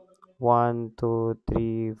 0, 1, 2,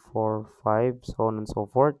 3, 4, 5, so on and so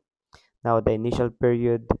forth. Now the initial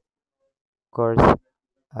period, of course,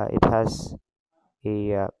 it has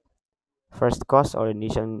a first cost or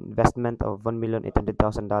initial investment of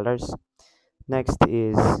 $1,800,000. Next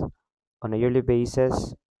is on a yearly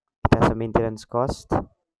basis, it has a maintenance cost.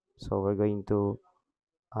 So we're going to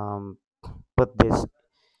um, put this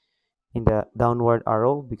in the downward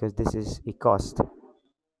arrow because this is a cost.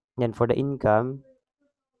 And for the income,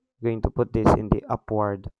 we're going to put this in the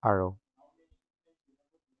upward arrow.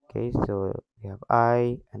 Okay, so we have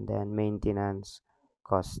I and then maintenance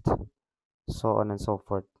cost, so on and so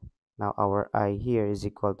forth. Now our I here is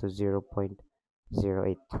equal to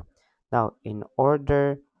 0.08. Now in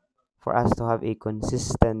order for us to have a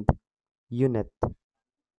consistent unit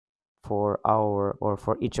for our or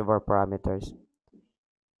for each of our parameters,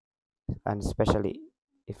 and especially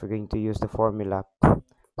if we're going to use the formula,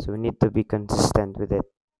 so we need to be consistent with it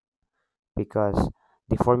because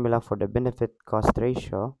the formula for the benefit cost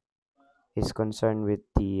ratio is concerned with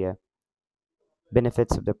the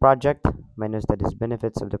benefits of the project minus the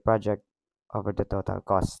benefits of the project over the total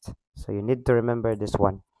cost. So you need to remember this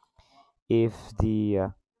one. If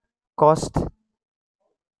the cost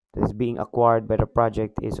that is being acquired by the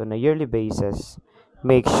project is on a yearly basis,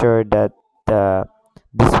 make sure that that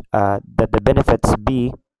the benefits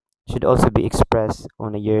B should also be expressed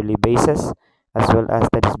on a yearly basis, as well as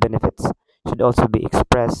that its benefits should also be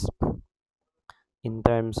expressed in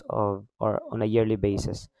terms of or on a yearly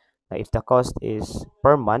basis. Now, if the cost is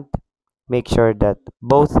per month, make sure that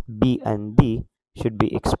both B and D should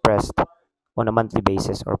be expressed on a monthly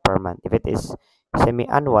basis or per month. If it is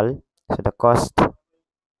semi-annual, so the cost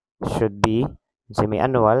should be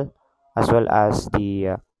semi-annual, as well as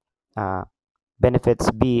the uh,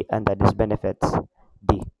 benefits B and that is benefits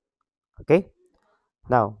D. Okay,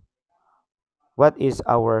 now what is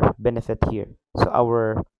our benefit here? So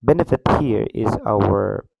our benefit here is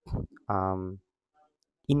our um,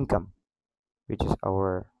 income, which is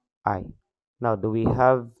our I. Now, do we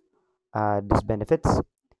have these benefits?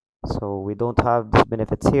 So we don't have these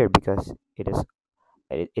benefits here because it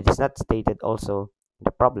is not stated also in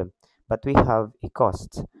the problem, but we have a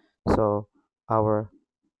cost. So our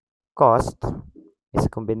cost is a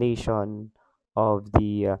combination of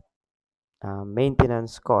the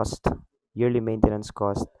maintenance cost, yearly maintenance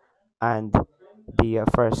cost, and the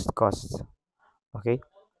first cost. Okay,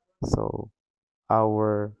 so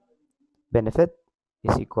our benefit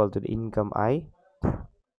is equal to the income I,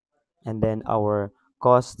 and then our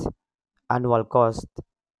cost, annual cost,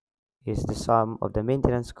 is the sum of the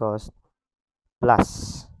maintenance cost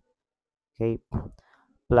plus, okay,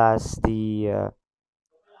 plus the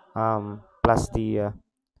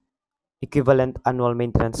equivalent annual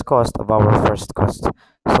maintenance cost of our first cost.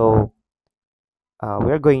 So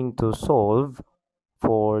we're going to solve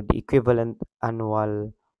for the equivalent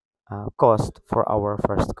annual cost for our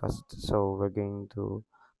first cost. So we're going to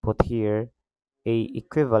put here a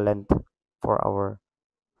equivalent for our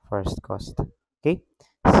first cost. Okay,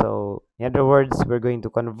 so in other words, we're going to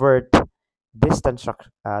convert this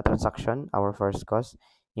transaction, our first cost,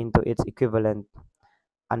 into its equivalent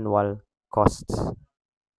annual costs.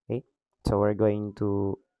 Okay, so we're going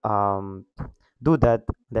to do that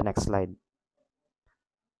the next slide.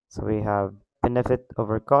 So we have benefit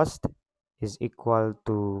over cost is equal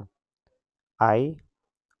to I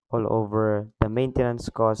all over the maintenance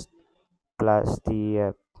cost plus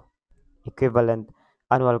the equivalent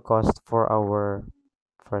annual cost for our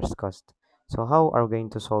first cost. So how are we going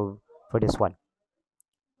to solve for this one?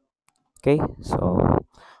 Okay, so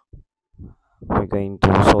we're going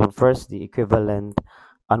to solve first the equivalent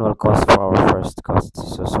annual cost for our first cost.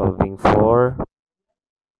 So solving for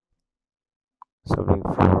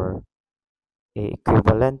a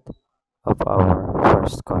equivalent of our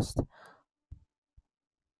first cost.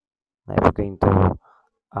 Now we're going to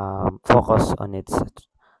focus on its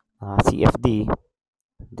CFD.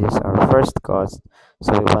 This is our first cost,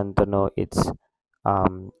 so we want to know its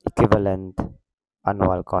equivalent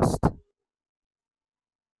annual cost.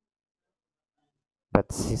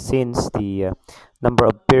 But since the number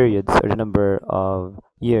of periods or the number of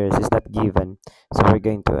years is not given, so we're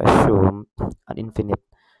going to assume an infinite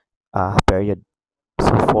period.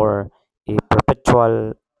 So for a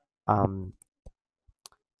perpetual um,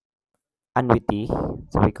 annuity,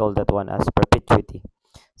 so we call that one as perpetuity.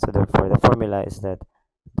 So therefore, the formula is that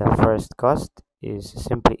the first cost is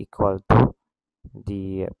simply equal to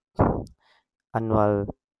the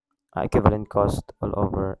annual equivalent cost all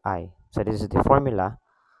over I. So this is the formula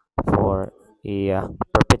for a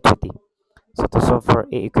perpetuity. So to solve for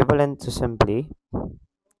A equivalent, to simply A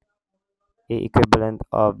equivalent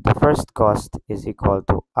of the first cost is equal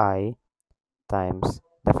to I times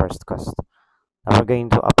the first cost. Now we're going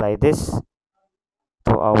to apply this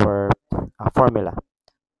to our formula.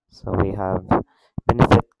 So we have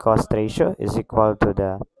benefit cost ratio is equal to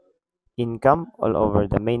the income all over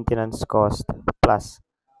the maintenance cost plus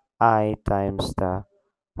I times the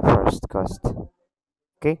first cost.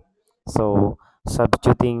 Okay, so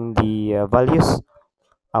substituting the values,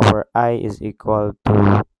 our I is equal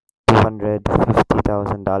to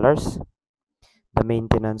 $250,000. The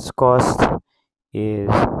maintenance cost is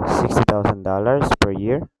 $60,000 per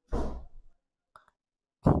year.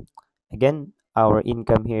 Again, our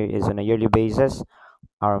income here is on a yearly basis.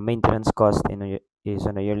 Our maintenance cost is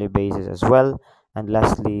on a yearly basis as well. And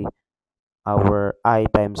lastly, our I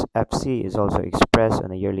times FC is also expressed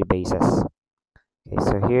on a yearly basis. Okay,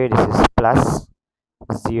 so here this is plus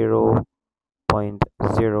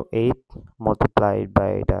 0.08 multiplied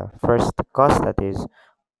by the first cost, that is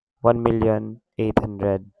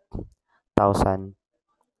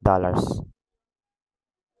 $1,800,000.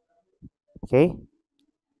 Okay,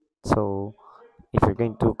 so if you're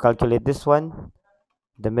going to calculate this one,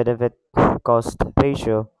 the benefit cost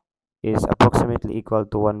ratio is approximately equal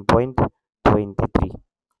to 1.23,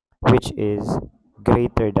 which is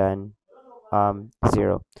greater than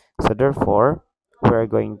 0. So therefore, we are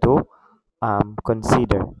going to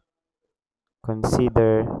consider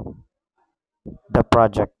the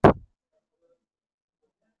project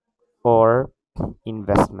or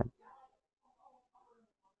investment.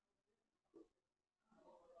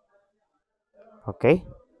 Okay,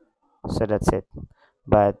 so that's it.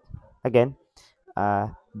 But again,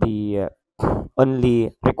 the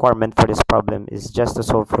only requirement for this problem is just to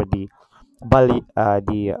solve for the value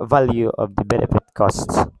of the benefit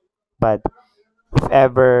costs. But if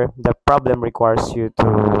ever the problem requires you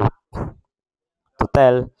to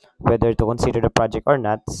tell whether to consider the project or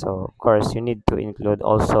not, so of course you need to include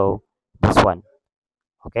also this one.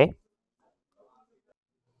 Okay,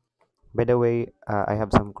 by the way, I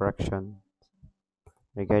have some correction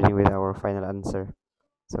regarding with our final answer.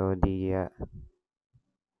 So the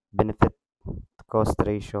benefit cost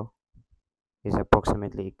ratio is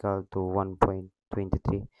approximately equal to 1.23,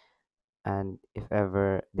 and if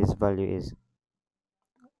ever this value is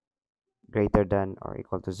greater than or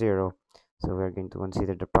equal to 0, so we're going to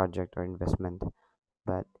consider the project or investment.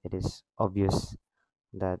 But it is obvious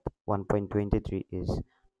that 1.23 is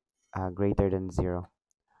greater than 0.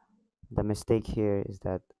 The mistake here is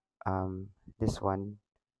that um, this one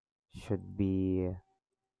should be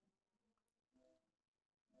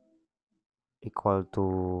equal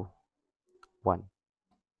to 1.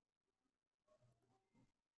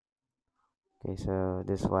 Okay, so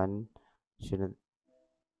this one shouldn't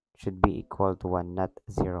should be equal to 1, not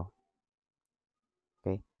 0.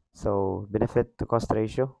 Okay, so benefit to cost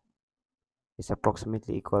ratio is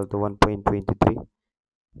approximately equal to 1.23,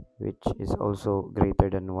 which is also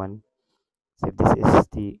greater than 1. So if this is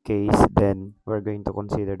the case, then we're going to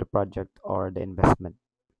consider the project or the investment.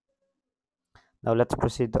 Now let's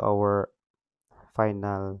proceed to our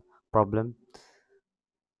final problem.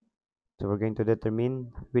 So we're going to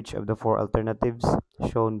determine which of the four alternatives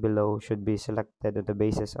shown below should be selected on the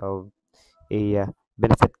basis of a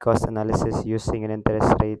benefit cost analysis using an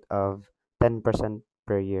interest rate of 10%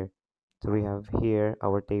 per year. So we have here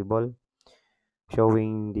our table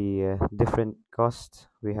showing the different costs.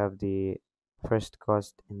 We have the first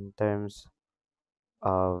cost in terms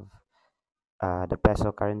of the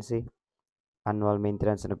peso currency, annual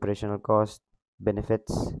maintenance and operational cost,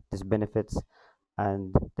 benefits, disbenefits,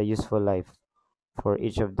 and the useful life for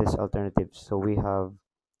each of these alternatives. So we have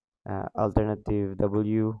alternative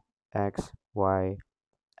W, X, Y,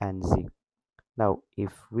 and Z. Now,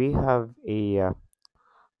 if we have a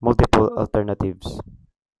multiple alternatives,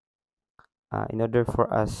 in order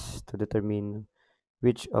for us to determine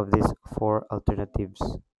which of these four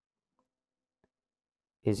alternatives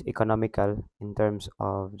is economical in terms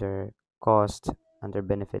of their cost and their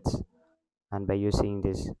benefits, and by using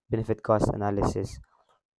this benefit cost analysis,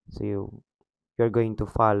 so you're going to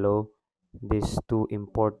follow these two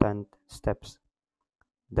important steps.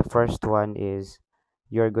 The first one is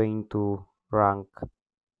you're going to rank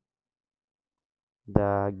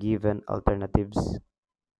the given alternatives,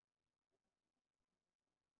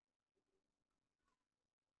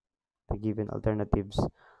 the given alternatives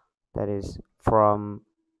that is from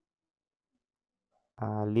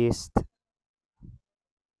least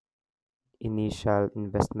initial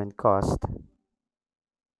investment cost,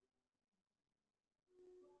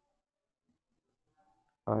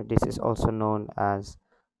 or this is also known as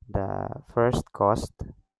the first cost,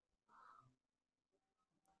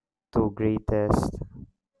 to greatest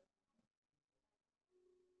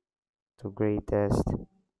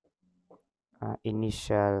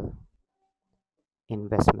initial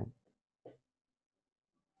investment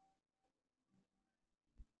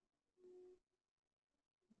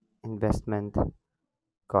investment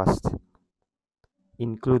cost,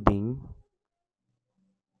 including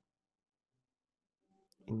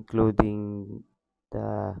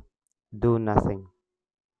the do nothing.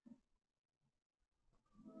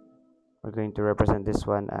 We're going to represent this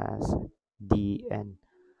one as DN.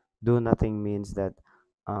 Do nothing means that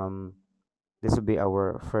um, this will be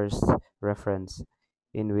our first reference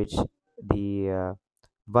in which the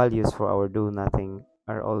values for our do nothing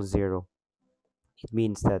are all 0. It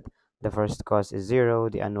means that the first cost is 0,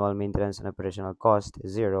 the annual maintenance and operational cost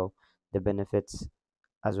is 0, the benefits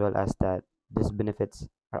as well as that these benefits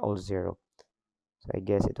are all 0. So I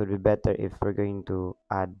guess it would be better if we're going to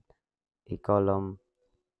add a column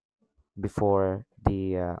before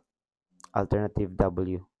the alternative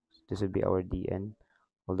W. This would be our DN.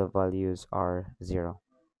 All the values are 0.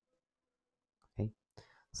 Okay.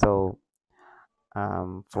 So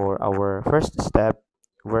for our first step,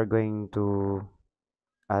 we're going to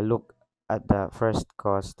look at the first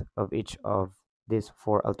cost of each of these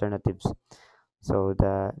four alternatives. So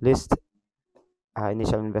the least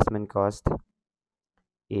initial investment cost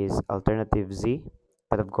is alternative Z,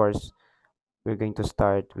 but of course we're going to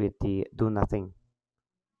start with the do nothing.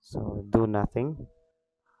 So do nothing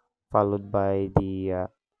followed by the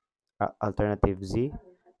alternative Z,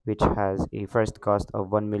 which has a first cost of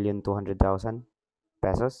 1,200,000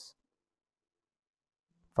 pesos,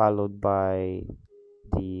 followed by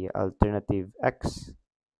the alternative X.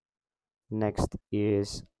 Next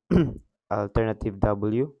is alternative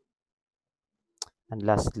W, and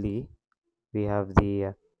lastly we have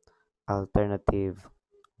the alternative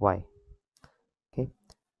Y. Okay,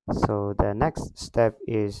 so the next step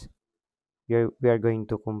is we are going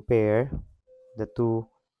to compare the two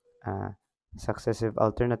uh, successive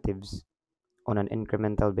alternatives on an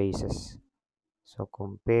incremental basis. So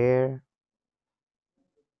compare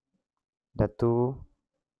the two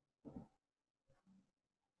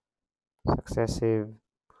successive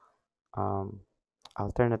um,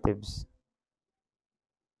 alternatives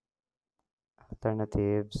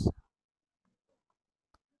alternatives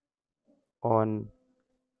on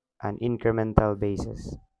an incremental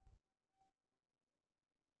basis.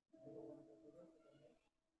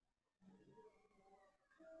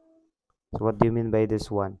 So what do you mean by this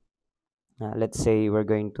one? Let's say we're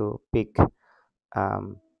going to pick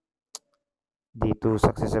um, the two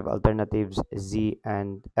successive alternatives z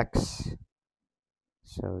and x.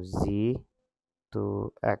 So z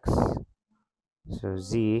to x. So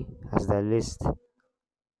z has the least,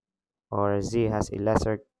 or z has a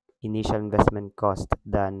lesser initial investment cost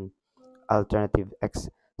than alternative x.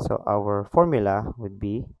 So our formula would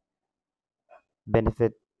be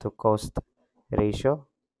benefit to cost ratio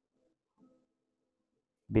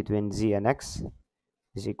between z and x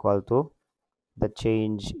is equal to the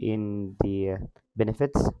change in the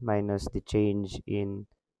benefits minus the change in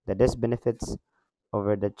the benefits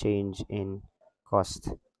over the change in cost.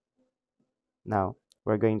 Now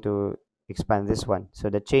we're going to expand this one. So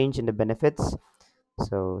the change in the benefits,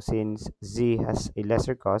 so since z has a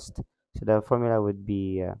lesser cost, so the formula would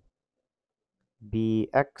be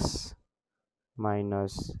bx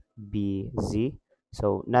minus bz.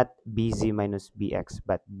 So not bz minus bx,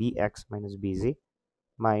 but bx minus bz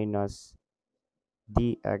minus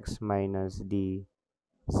dx minus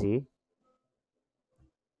dz,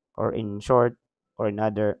 or in short, or in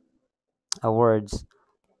other words,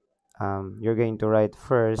 you're going to write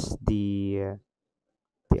first the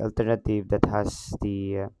alternative that has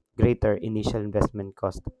the greater initial investment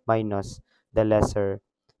cost minus the lesser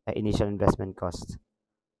initial investment cost.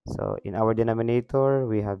 So in our denominator,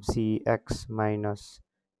 we have cx minus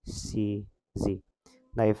cz.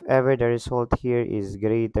 Now, if ever the result here is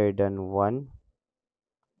greater than 1,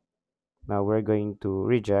 now we're going to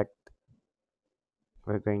reject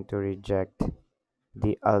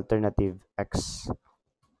the alternative x.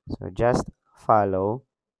 So just follow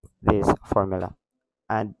this formula,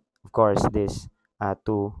 and of course these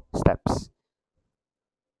two steps.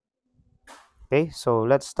 Okay, so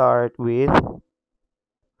let's start with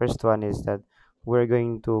first one is that we're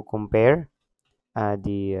going to compare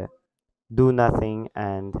the do nothing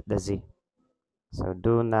and the z. So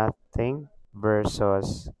do nothing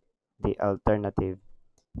versus the alternative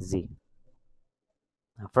z.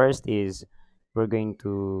 First is we're going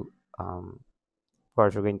to of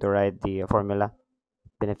course we're going to write the formula.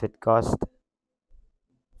 Benefit cost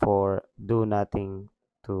for do nothing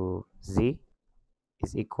to z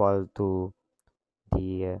is equal to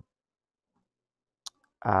the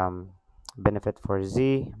benefit for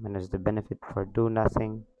z minus the benefit for do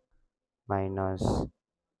nothing minus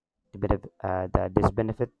the this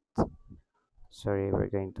benefit. Sorry, we're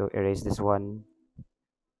going to erase this one.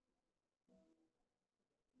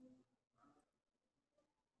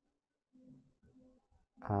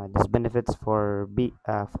 This benefits for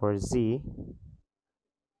for z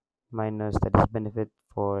minus the this benefit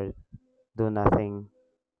for do nothing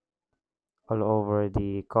all over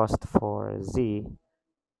the cost for z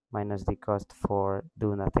minus the cost for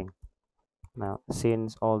do nothing. Now,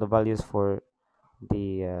 since all the values for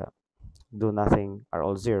the do nothing are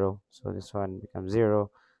all zero, so this one becomes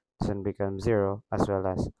zero, this one becomes zero, as well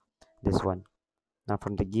as this one. Now,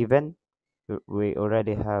 from the given, we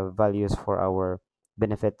already have values for our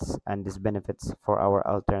benefits and benefits for our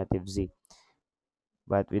alternative z,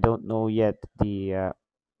 but we don't know yet the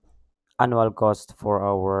annual cost for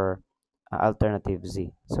our alternative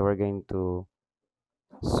z. So we're going to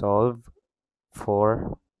solve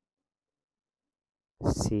for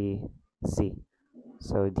cz.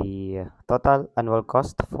 So the total annual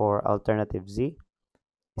cost for alternative z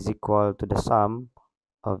is equal to the sum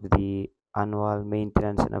of the annual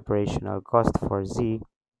maintenance and operational cost for z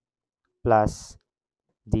plus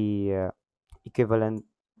the equivalent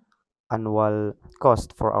annual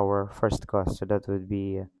cost for our first cost. So that would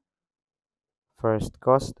be first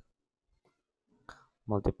cost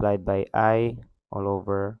multiplied by I all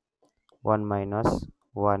over 1 minus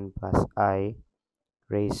 1 plus I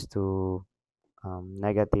raised to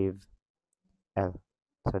negative L.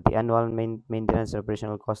 So the annual maintenance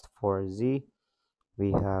operational cost for Z,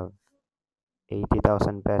 we have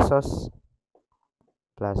 80,000 pesos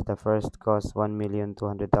plus the first cost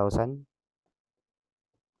 1,200,000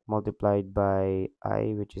 multiplied by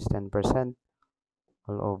I, which is 10%,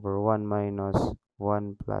 all over 1 minus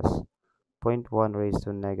 1 plus zero point 0.1 raised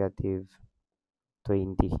to negative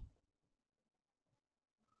 20.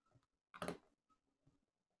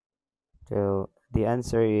 So the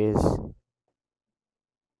answer is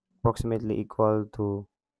approximately equal to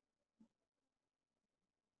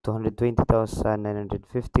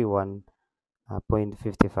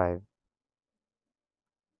 220,951.55.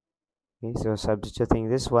 Okay, so substituting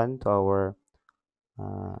this one to our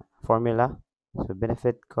formula, so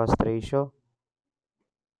benefit cost ratio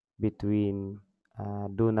between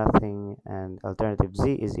do nothing and alternative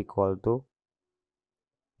Z is equal to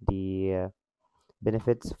the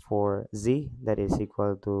benefits for Z, that is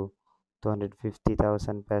equal to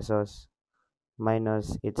 250,000 pesos,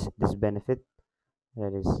 minus its this benefit,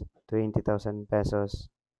 that is 20,000 pesos,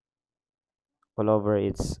 all over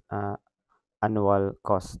its annual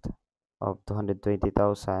cost of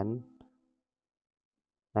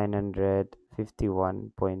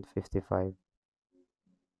 220,951.55.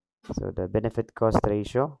 So the benefit cost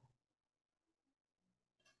ratio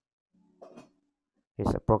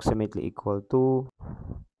is approximately equal to,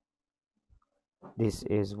 this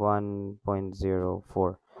is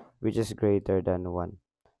 1.04, which is greater than 1.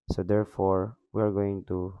 So therefore we're going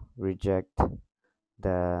to reject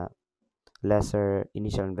the lesser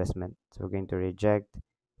initial investment. So we're going to reject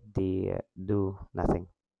the do nothing.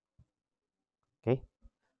 Okay,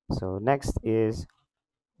 so next is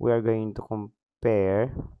we are going to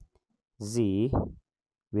compare Z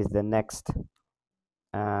with the next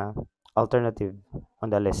uh, alternative on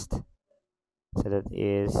the list. So that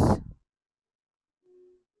is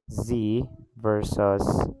Z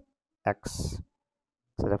versus X.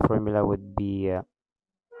 So the formula would be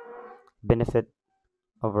benefit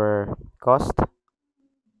over cost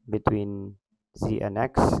between Z and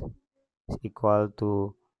X is equal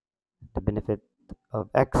to the benefit of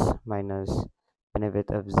X minus benefit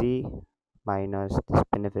of Z minus this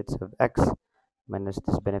benefits of X minus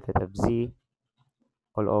this benefit of Z,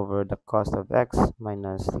 all over the cost of X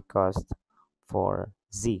minus the cost for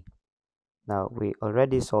Z. Now we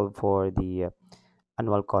already solved for the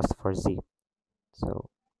annual cost for Z. So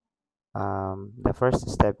the first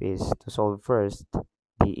step is to solve first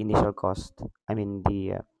the initial cost, I mean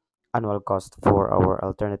the annual cost for our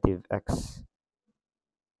alternative X.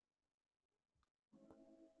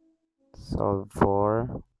 Solve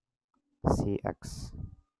for CX.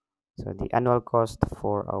 So the annual cost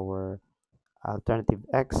for our alternative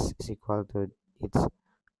X is equal to its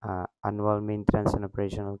annual maintenance and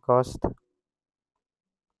operational cost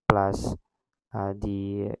plus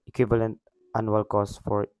the equivalent annual cost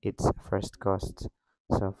for its first cost.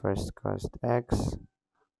 So first cost X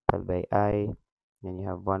divided by I, then you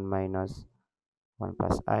have 1 minus 1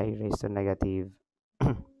 plus I raised to negative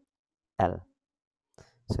L.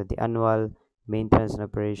 So the annual maintenance and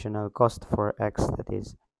operational cost for X, that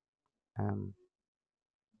is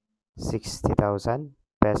 60,000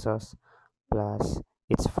 pesos, plus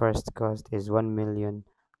its first cost is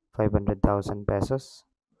 1,500,000 pesos,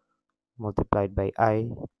 multiplied by I,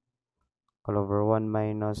 all over 1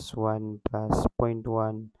 minus 1 plus zero point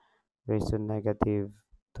 0.1 raised to negative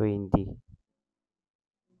 20.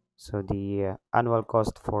 So the annual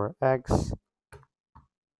cost for X,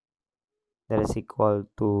 that is equal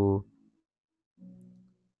to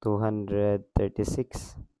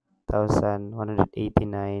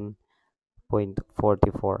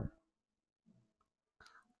 236,189.44.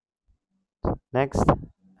 Next,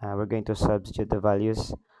 we're going to substitute the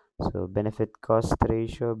values. So benefit cost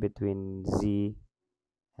ratio between Z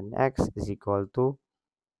and X is equal to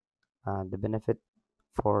the benefit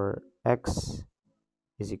for X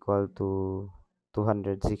is equal to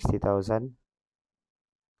 260,000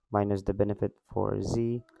 minus the benefit for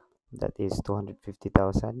Z, that is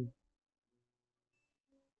 250,000,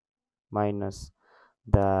 minus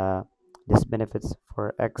the this benefits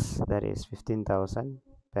for X, that is 15,000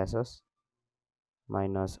 pesos,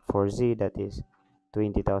 minus for Z, that is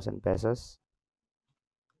 20,000 pesos,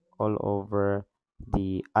 all over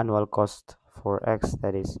the annual cost for X,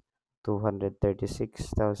 that is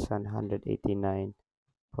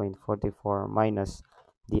 236,189.44, minus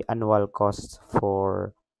the annual cost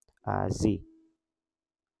for Z.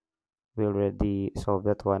 We already solved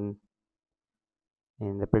that one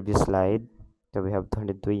in the previous slide. So we have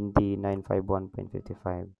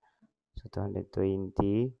 220,951.55. So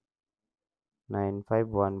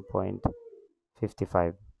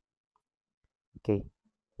 220,951.55. Okay,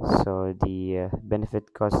 so the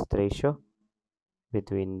benefit cost ratio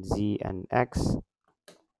between Z and X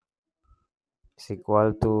is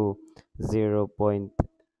equal to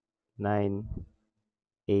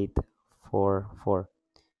 0.9844,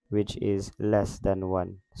 which is less than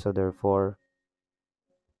 1. So therefore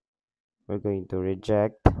we're going to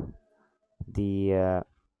reject the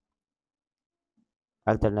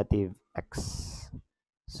alternative X.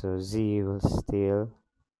 So Z will still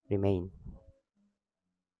remain.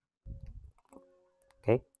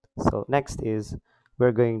 Okay, so next is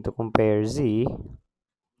we're going to compare Z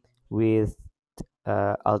with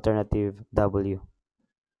alternative W.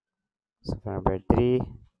 So for number 3,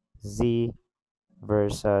 Z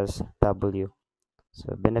versus W.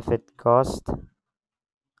 So benefit cost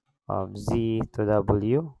of Z to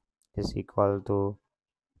W is equal to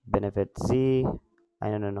benefit Z,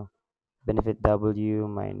 no, benefit W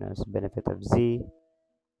minus benefit of Z,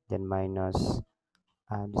 then minus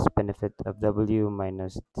this benefit of W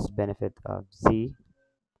minus this benefit of Z,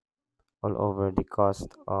 all over the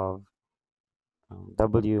cost of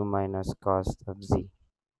W minus cost of Z.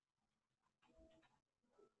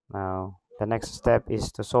 Now, the next step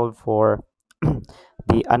is to solve for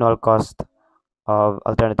the annual cost of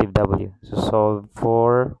alternative W. So solve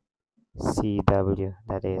for CW,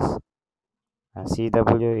 that is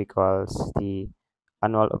CW equals the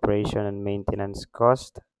annual operation and maintenance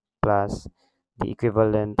cost plus the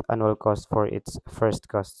equivalent annual cost for its first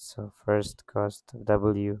cost. So first cost of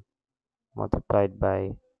W multiplied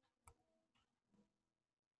by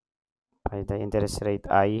the interest rate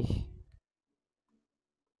I,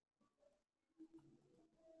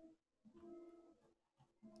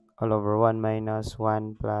 all over 1 minus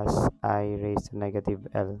 1 plus I raised to negative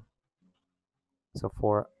L. So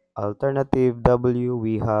for alternative W,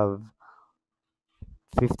 we have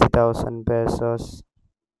 50,000 pesos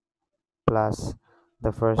plus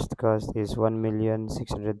the first cost is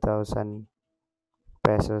 1,600,000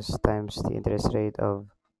 pesos times the interest rate of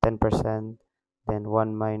 10%, then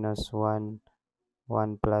 1 minus 1,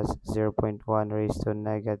 1 plus 0.1 raised to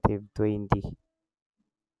negative 20.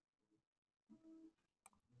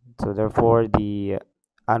 So therefore, the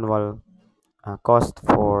annual cost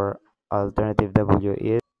for alternative W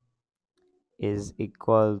is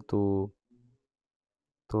equal to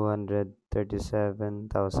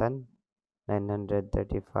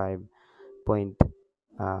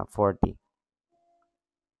 237,935.40.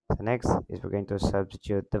 So next is we're going to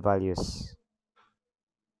substitute the values.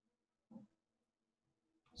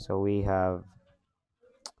 So we have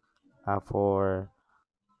for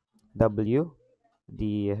W,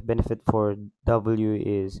 the benefit for W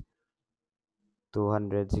is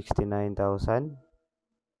 269,000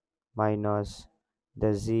 minus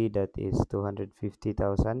the Z, that is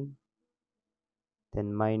 250,000,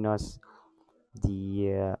 then minus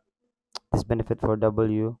the this benefit for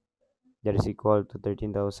W, that is equal to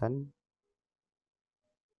 13,000,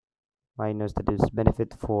 minus the this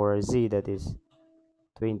benefit for Z, that is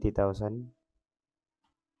 20,000,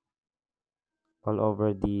 all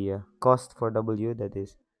over the cost for W, that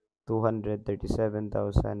is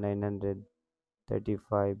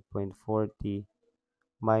 237,935.40,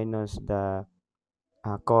 minus the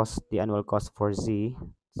the annual cost for Z.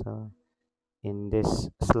 So in this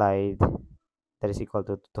slide, that is equal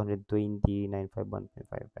to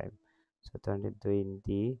 220,951.55. So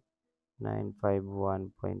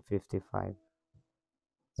 220,951.55.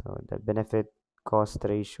 So the benefit cost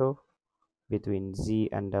ratio between Z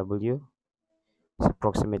and W is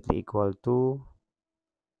approximately equal to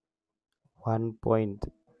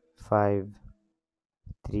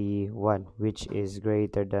 1.531, which is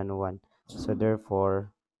greater than 1. So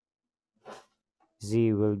therefore,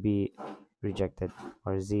 Z will be rejected,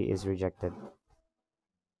 or Z is rejected.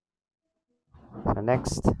 So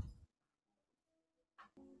next,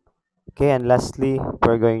 okay, and lastly,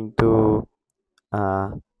 we're going to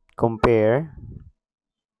compare,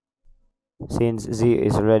 since Z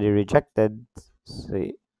is already rejected, so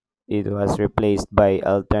it was replaced by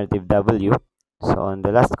alternative W. So on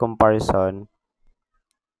the last comparison,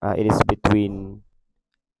 it is between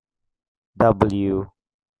W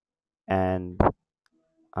and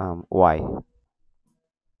Y.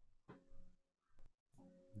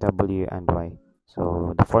 W and Y.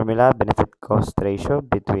 So the formula, benefit cost ratio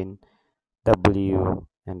between W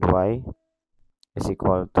and Y is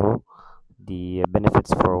equal to the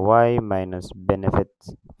benefits for Y minus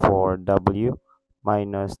benefits for W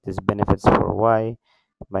minus this benefits for Y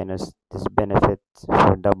minus this benefits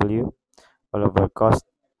for W, all over cost,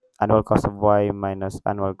 annual cost of Y minus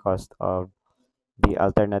annual cost of the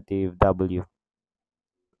alternative W.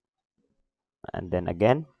 And then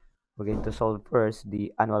again, we're going to solve first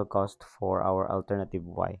the annual cost for our alternative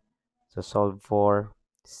Y. So solve for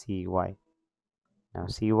CY. Now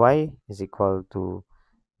CY is equal to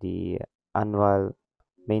the annual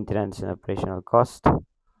maintenance and operational cost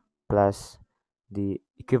plus the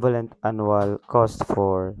equivalent annual cost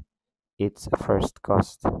for its first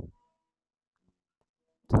cost.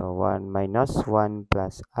 So 1 minus 1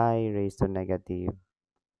 plus I raised to negative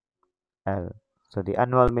L. So the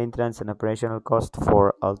annual maintenance and operational cost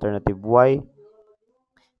for alternative Y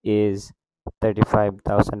is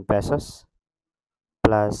 35,000 pesos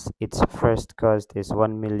plus its first cost is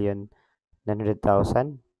 1,900,000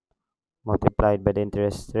 multiplied by the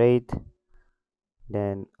interest rate,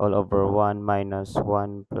 then all over 1 minus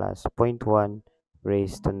 1 plus zero point 0.1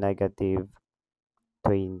 raised to negative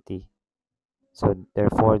 20. So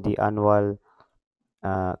therefore the annual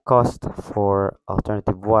cost for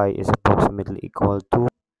alternative y is approximately equal to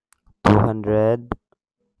 200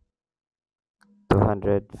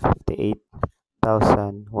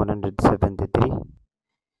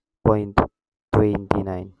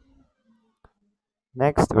 258,173.29.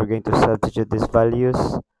 Next, we're going to substitute these values.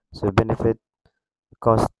 So benefit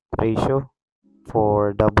cost ratio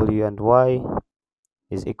for w and y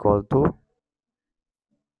is equal to,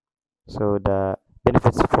 so the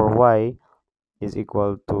benefits for y is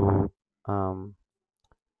equal to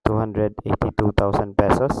 282,000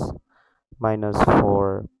 pesos minus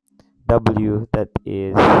for w, that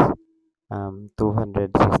is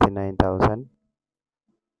 269,000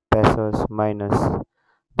 pesos, minus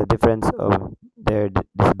the difference of these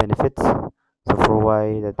benefits. So for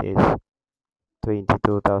y, that is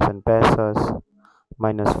 22,000 pesos,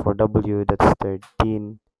 minus for w, that's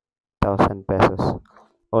 13,000 pesos,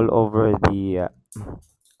 all over the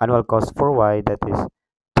annual cost for y, that is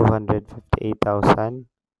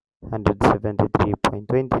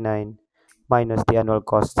 258,173.29, minus the annual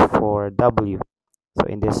cost for w. So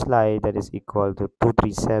in this slide, that is equal to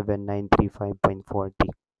 237,935.40.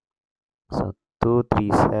 So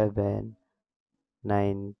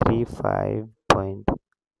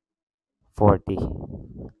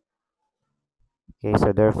 237,935.40. Okay,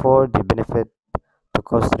 so therefore the benefit to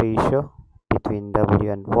cost ratio between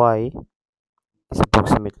w and y is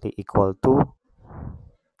approximately equal to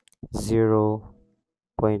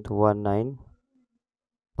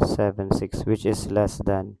 0.1976, which is less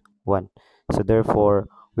than 1. So therefore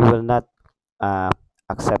we will not uh,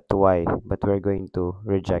 accept y, but we're going to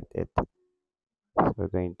reject it. So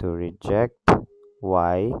we're going to reject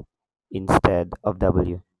y instead of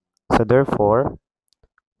w. So therefore,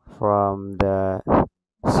 from the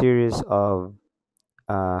series of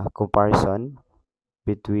comparison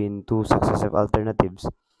between two successive alternatives,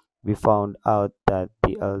 we found out that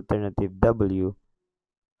the alternative w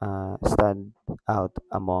stand out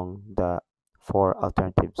among the four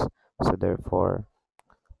alternatives. So therefore,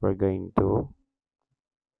 we're going to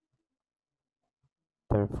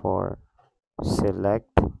therefore select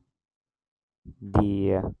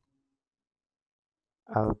the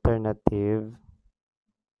alternative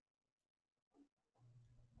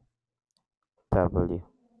w.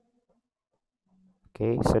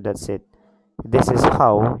 Okay, so that's it. This is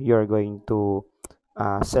how you're going to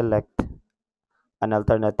select an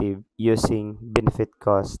alternative using benefit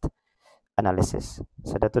cost analysis.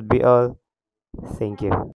 So that would be all. Thank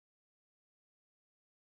you.